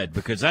just said,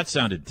 because that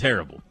sounded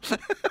terrible.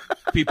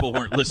 People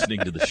weren't listening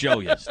to the show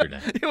yesterday.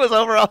 It was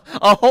over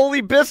a holy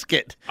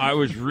biscuit. I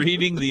was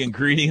reading the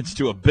ingredients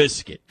to a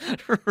biscuit.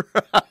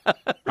 Right.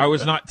 I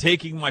was not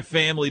taking my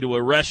family to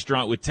a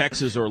restaurant with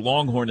Texas or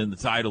Longhorn in the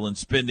title and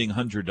spending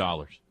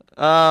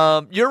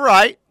 $100. You're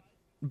right,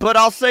 but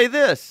I'll say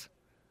this.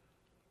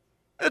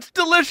 It's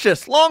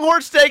delicious. Longhorn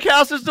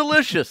Steakhouse is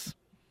delicious.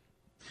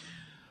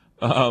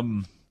 What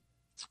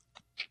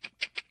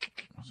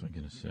was I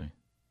going to say?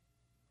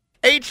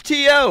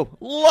 HTO.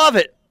 Love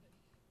it.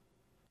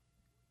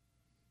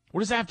 What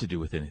does that have to do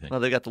with anything?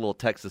 Well, they got the little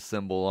Texas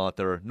symbol at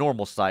their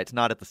normal sites,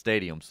 not at the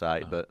stadium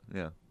site, but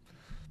yeah.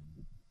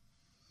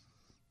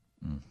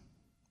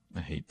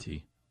 I hate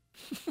tea.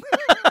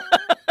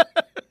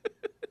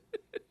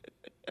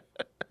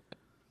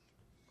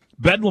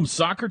 Bedlam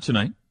soccer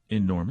tonight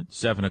in Norman,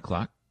 7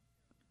 o'clock.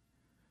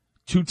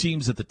 Two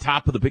teams at the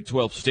top of the Big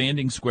 12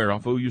 standings square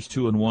off. OU's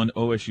 2-1,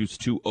 OSU's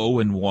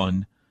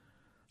 2-0-1.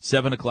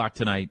 7 o'clock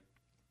tonight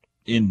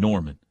in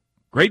Norman.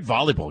 Great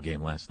volleyball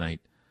game last night.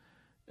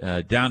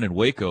 Down in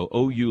Waco,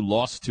 OU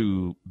lost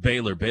to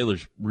Baylor.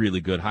 Baylor's really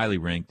good, highly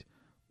ranked.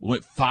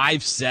 Went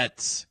 5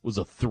 sets. It was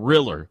a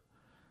thriller.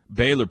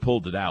 Baylor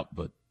pulled it out,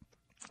 but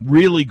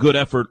really good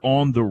effort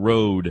on the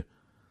road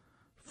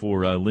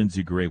for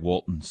Lindsey Gray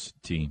Walton's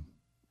team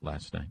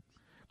last night.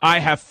 I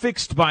have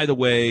fixed, by the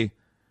way,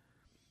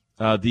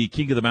 the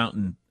King of the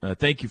Mountain.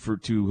 Thank you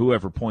to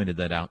whoever pointed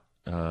that out.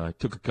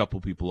 Took a couple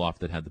people off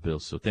that had the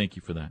Bills, so thank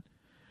you for that.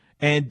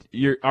 And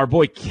our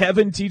boy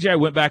Kevin, TJ, I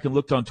went back and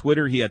looked on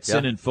Twitter. He had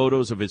sent in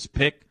photos of his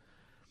pick.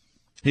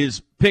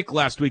 His pick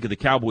last week of the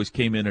Cowboys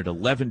came in at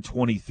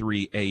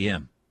 11:23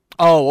 a.m.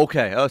 Oh,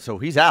 okay. Oh, so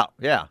he's out.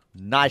 Yeah.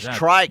 Nice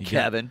try,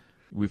 Kevin.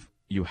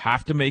 You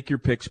have to make your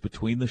picks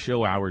between the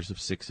show hours of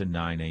 6 and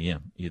 9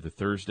 a.m., either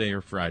Thursday or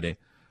Friday.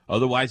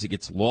 Otherwise, it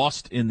gets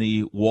lost in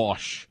the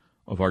wash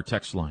of our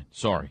text line.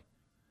 Sorry.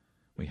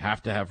 We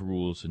have to have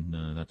rules, and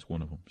that's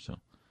one of them.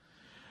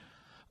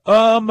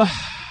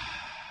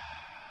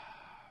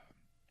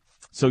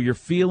 So you're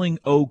feeling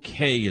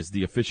okay is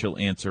the official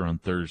answer on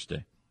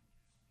Thursday.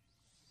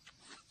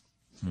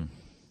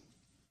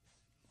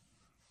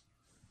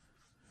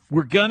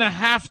 We're going to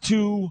have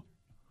to.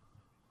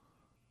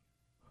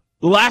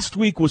 Last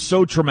week was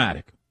so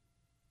traumatic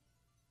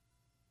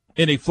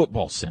in a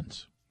football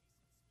sense,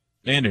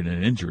 and in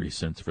an injury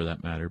sense for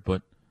that matter,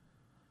 but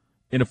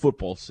in a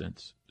football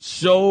sense.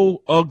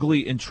 So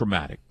ugly and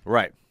traumatic.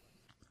 Right.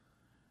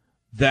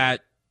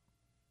 That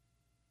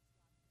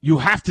you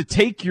have to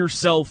take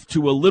yourself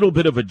to a little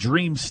bit of a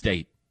dream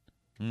state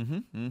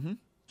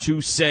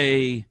to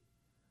say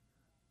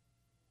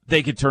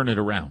they could turn it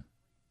around.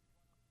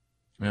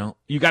 Well,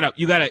 you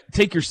gotta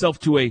take yourself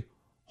to a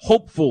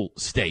hopeful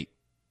state.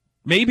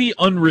 Maybe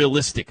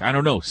unrealistic. I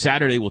don't know.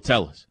 Saturday will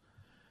tell us.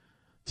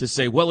 To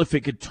say, well, if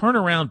it could turn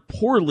around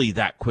poorly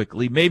that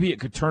quickly, maybe it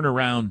could turn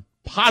around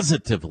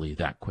positively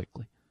that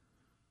quickly.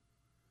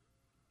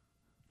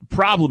 The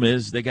problem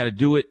is they got to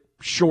do it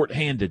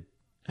shorthanded.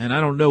 And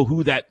I don't know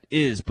who that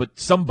is, but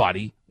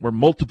somebody or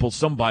multiple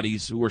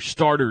somebodies who are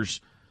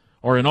starters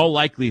are in all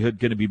likelihood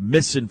going to be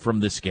missing from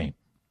this game,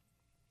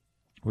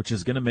 which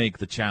is going to make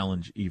the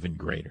challenge even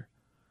greater.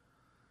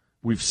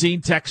 We've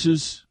seen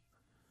Texas.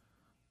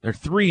 They're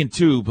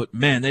 3-2, but,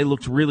 man, they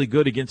looked really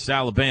good against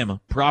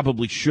Alabama.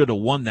 Probably should have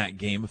won that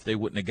game if they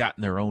wouldn't have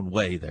gotten their own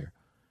way there.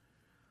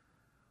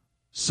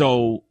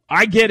 So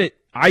I get it.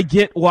 I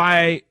get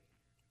why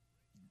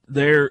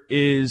there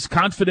is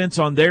confidence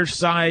on their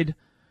side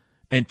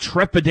and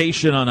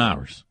trepidation on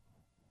ours.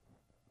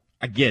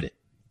 I get it.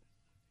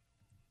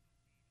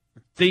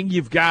 The thing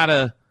you've got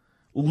to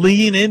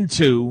lean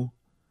into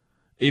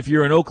if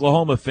you're an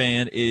Oklahoma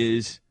fan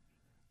is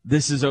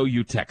this is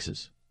OU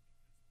Texas.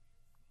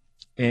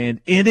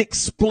 And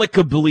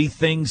inexplicably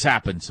things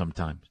happen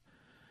sometimes.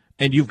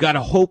 And you've got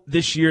to hope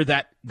this year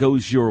that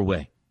goes your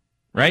way,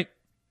 right?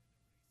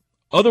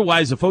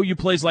 Otherwise, if OU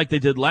plays like they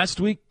did last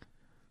week,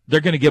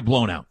 they're going to get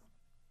blown out.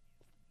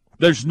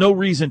 There's no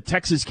reason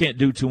Texas can't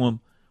do to them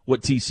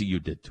what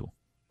TCU did to them.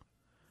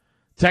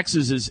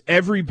 Texas is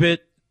every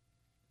bit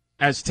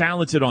as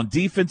talented on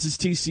defense as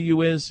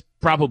TCU is,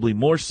 probably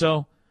more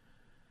so.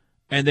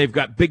 And they've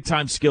got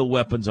big-time skill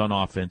weapons on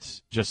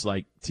offense, just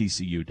like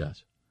TCU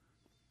does.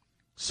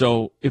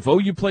 So if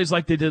OU plays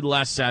like they did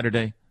last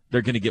Saturday,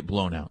 they're going to get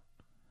blown out.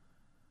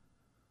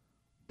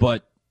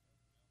 But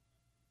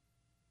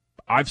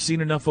I've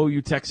seen enough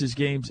OU Texas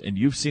games, and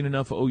you've seen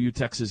enough OU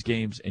Texas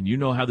games, and you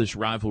know how this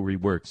rivalry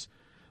works,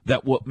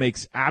 that what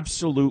makes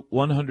absolute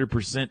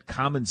 100%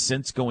 common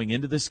sense going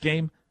into this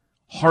game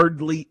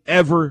hardly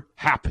ever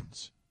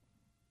happens.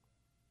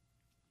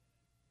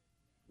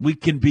 We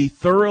can be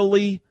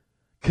thoroughly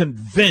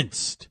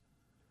convinced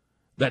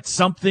that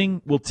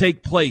something will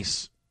take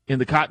place in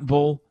the Cotton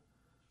Bowl,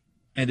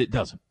 and it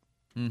doesn't.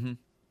 Mm-hmm.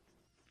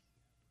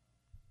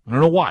 I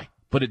don't know why,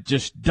 but it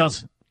just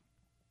doesn't.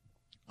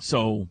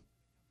 So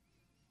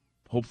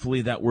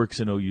hopefully that works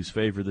in OU's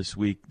favor this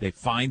week. They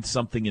find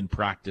something in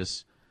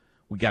practice.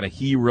 We got a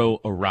hero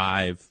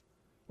arrive,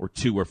 or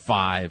 2 or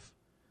 5.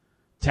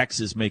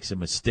 Texas makes a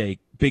mistake.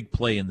 Big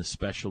play in the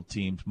special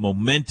teams.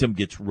 Momentum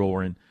gets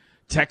roaring.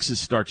 Texas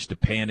starts to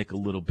panic a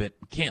little bit.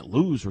 We can't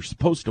lose. We're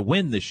supposed to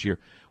win this year.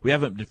 We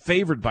haven't been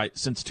favored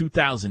since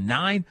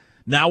 2009.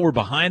 Now we're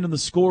behind on the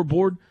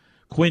scoreboard.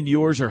 Quinn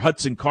Ewers or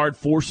Hudson Card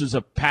forces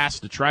a pass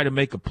to try to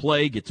make a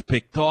play, gets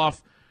picked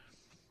off.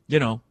 You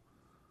know,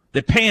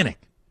 they panic.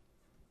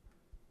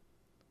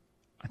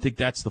 I think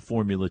that's the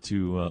formula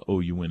to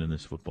OU win in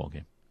this football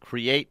game.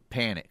 Create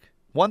panic.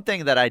 One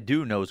thing that I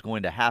do know is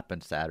going to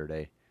happen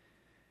Saturday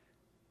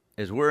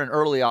is we're in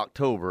early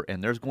October,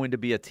 and there's going to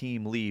be a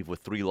team leave with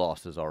 3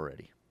 losses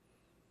already.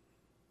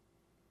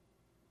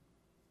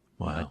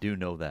 Wow. I do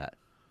know that.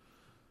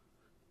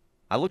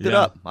 I looked it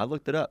up. Let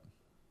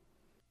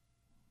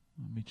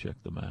me check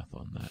the math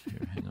on that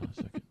here. Hang on a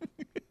second.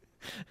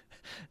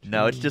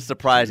 No, it's just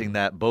surprising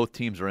that both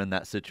teams are in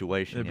that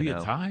situation. Can there be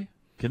a tie?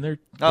 Can there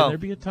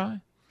be a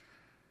tie?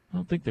 I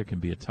don't think there can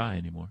be a tie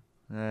anymore.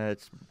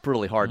 It's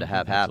really hard to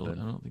have happen.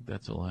 I don't think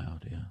that's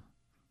allowed, yeah.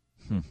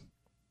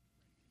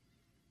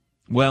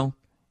 Well,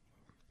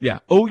 yeah,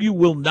 OU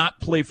will not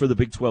play for the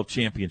Big 12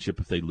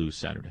 championship if they lose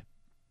Saturday.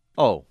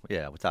 Oh,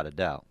 yeah, without a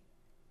doubt.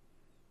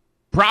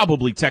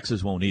 Probably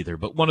Texas won't either,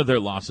 but one of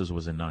their losses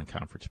was in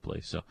non-conference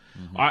play. So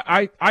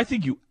I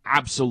think you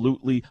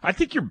absolutely – I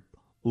think you're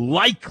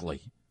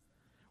likely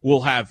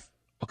will have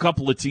a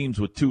couple of teams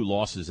with 2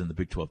 losses in the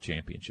Big 12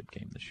 championship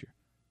game this year.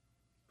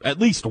 At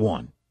least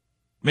one.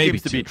 Maybe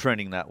Seems to be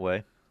trending that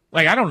way.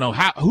 Like, I don't know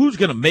who's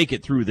going to make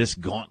it through this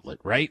gauntlet,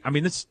 right? I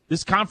mean,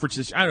 this conference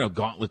is – I don't know if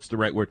gauntlet's the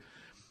right word.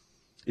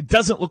 It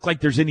doesn't look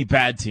like there's any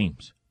bad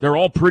teams. They're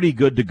all pretty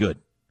good to good.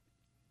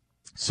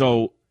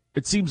 So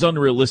it seems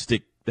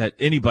unrealistic that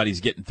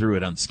anybody's getting through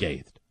it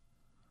unscathed.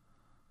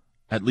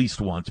 At least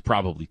once,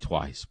 probably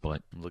twice.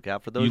 But look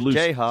out for those you lose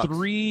Jayhawks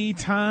 3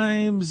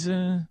 times.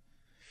 I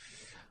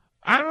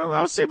don't know.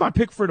 I'll say my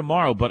pick for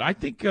tomorrow, but I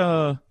think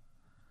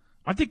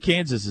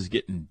Kansas is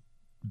getting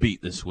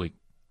beat this week.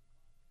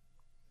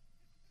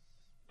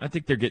 I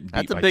think they're getting beat.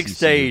 That's a by big TCU.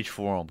 stage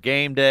for them.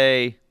 Game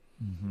day.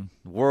 Mm-hmm.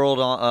 The world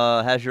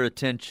has your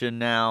attention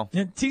now.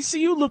 And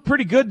TCU looked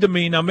pretty good to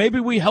me. Now, maybe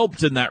we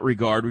helped in that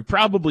regard. We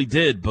probably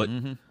did, but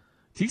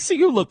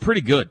TCU looked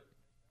pretty good.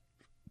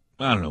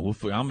 I don't know.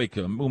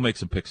 We'll make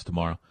some picks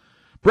tomorrow.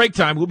 Break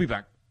time. We'll be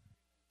back.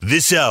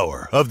 This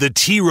hour of the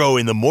T-Row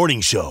in the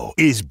Morning Show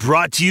is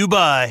brought to you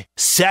by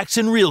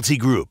Saxon Realty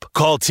Group.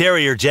 Call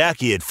Terry or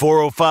Jackie at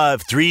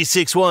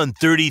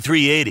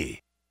 405-361-3380.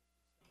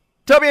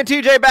 Toby and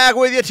TJ back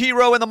with you.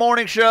 T-Row in the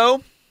Morning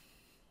Show.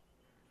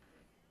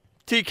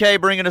 TK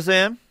bringing us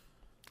in.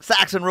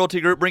 Saxon Realty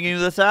Group bringing you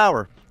this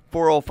hour.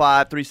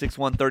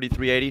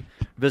 405-361-3380.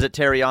 Visit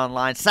Terry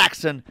online,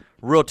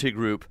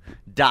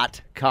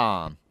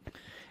 saxonrealtygroup.com.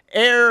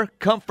 Air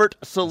Comfort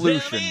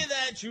Solution. Tell me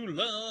that you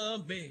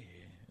love me.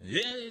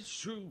 Yeah, it's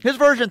true. His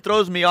version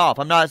throws me off.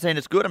 I'm not saying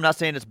it's good. I'm not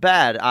saying it's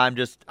bad. I'm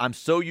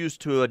so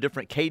used to a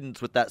different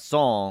cadence with that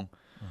song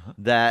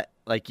that,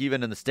 like,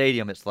 even in the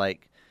stadium, it's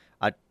like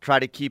I try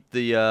to keep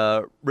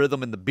the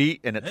rhythm and the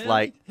beat, and it's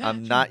like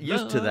I'm not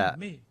used to that.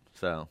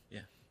 So, yeah,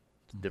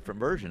 it's a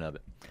different version of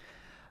it.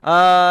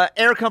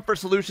 Air Comfort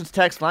Solutions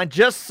text line.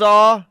 Just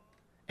saw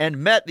and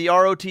met the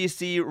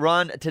ROTC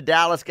Run to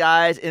Dallas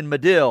guys in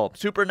Medill.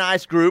 Super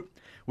nice group.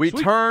 We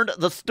turned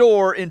the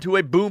store into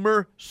a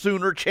Boomer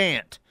Sooner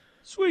chant.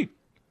 Sweet.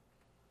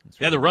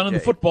 Yeah, they're running the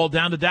football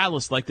down to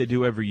Dallas like they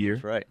do every year.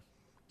 That's right.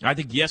 I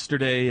think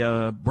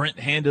yesterday Brent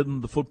handed them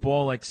the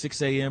football like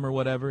 6 a.m. or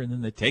whatever, and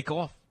then they take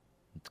off.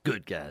 It's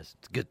good, guys.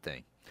 It's a good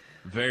thing.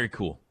 Very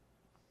cool.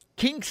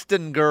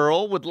 Kingston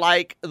girl would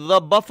like the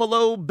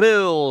Buffalo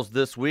Bills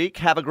this week.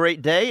 Have a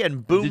great day,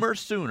 and Boomer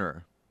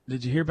Sooner.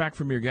 Did you hear back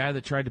from your guy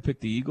that tried to pick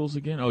the Eagles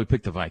again? Oh, he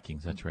picked the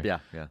Vikings. That's right. Yeah.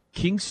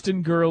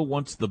 Kingston girl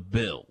wants the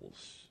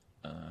Bills.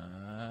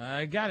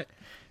 I got it.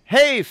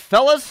 Hey,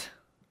 fellas.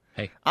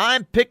 Hey.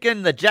 I'm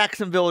picking the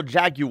Jacksonville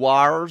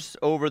Jaguars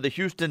over the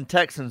Houston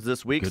Texans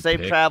this week. Good Safe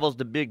pick. travels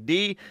to Big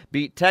D.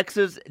 Beat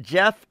Texas.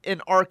 Jeff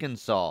in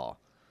Arkansas.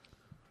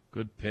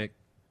 Good pick.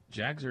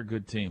 Jags are a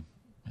good team.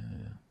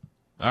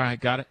 All right,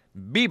 got it.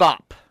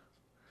 Bebop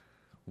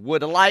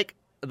would like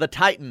the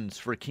Titans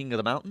for King of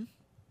the Mountain.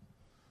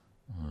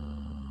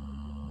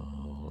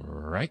 All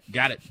right,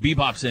 got it.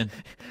 Bebop's in.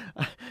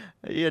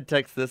 He had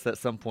texted this at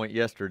some point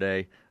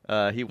yesterday.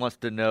 He wants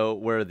to know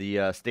where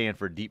the stand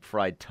for deep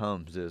fried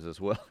Tums is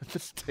as well at the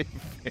state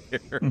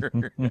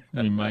fair.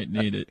 You might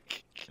need it.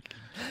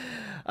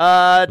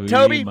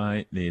 Toby, we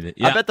might need it.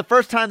 Yeah. I bet the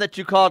first time that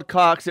you called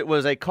Cox, it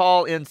was a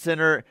call-in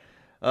center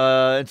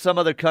in some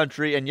other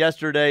country, and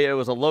yesterday it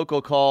was a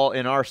local call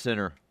in our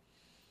center.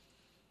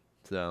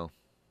 So,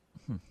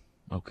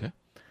 Okay.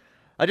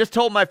 I just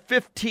told my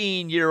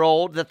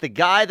 15-year-old that the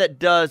guy that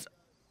does.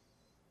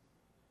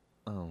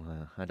 Oh,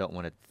 I don't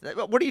want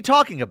to. What are you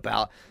talking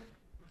about?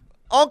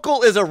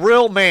 Uncle is a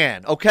real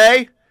man,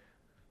 okay?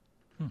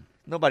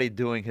 Nobody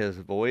doing his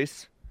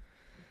voice.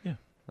 Yeah.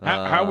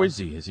 How is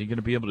he? Is he going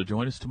to be able to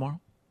join us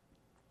tomorrow?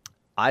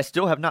 I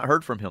still have not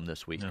heard from him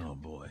this week. Oh,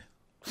 boy.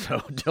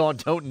 So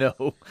don't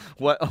know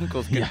what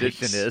Uncle's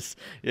condition is.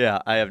 Yeah,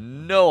 I have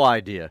no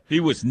idea. He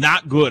was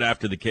not good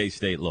after the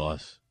K-State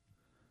loss.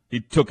 He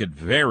took it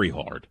very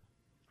hard.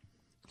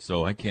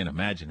 So I can't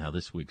imagine how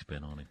this week's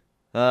been on him.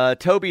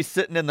 Toby's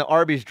sitting in the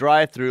Arby's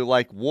drive-thru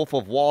like Wolf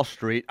of Wall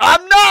Street.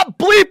 I'm not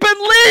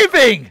bleeping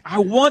leaving! I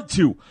want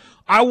to.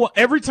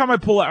 Every time I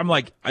pull out, I'm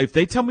like, if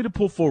they tell me to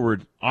pull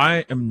forward,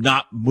 I am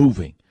not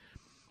moving.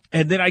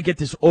 And then I get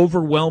this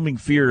overwhelming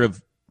fear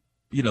of,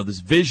 this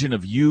vision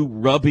of you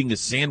rubbing a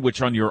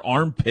sandwich on your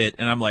armpit,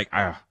 and I'm like,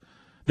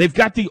 they've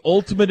got the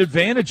ultimate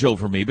advantage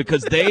over me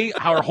because they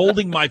are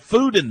holding my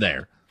food in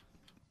there.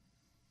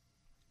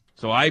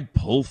 So I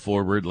pull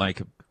forward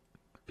like a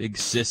big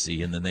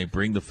sissy, and then they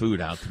bring the food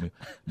out to me.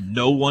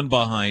 No one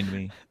behind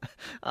me.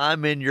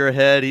 I'm in your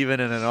head even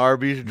in an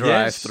Arby's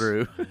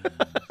drive-thru. Yes.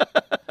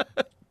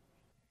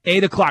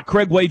 8 o'clock.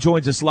 Craig Way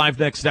joins us live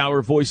next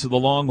hour. Voice of the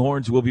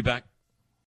Longhorns. We'll be back.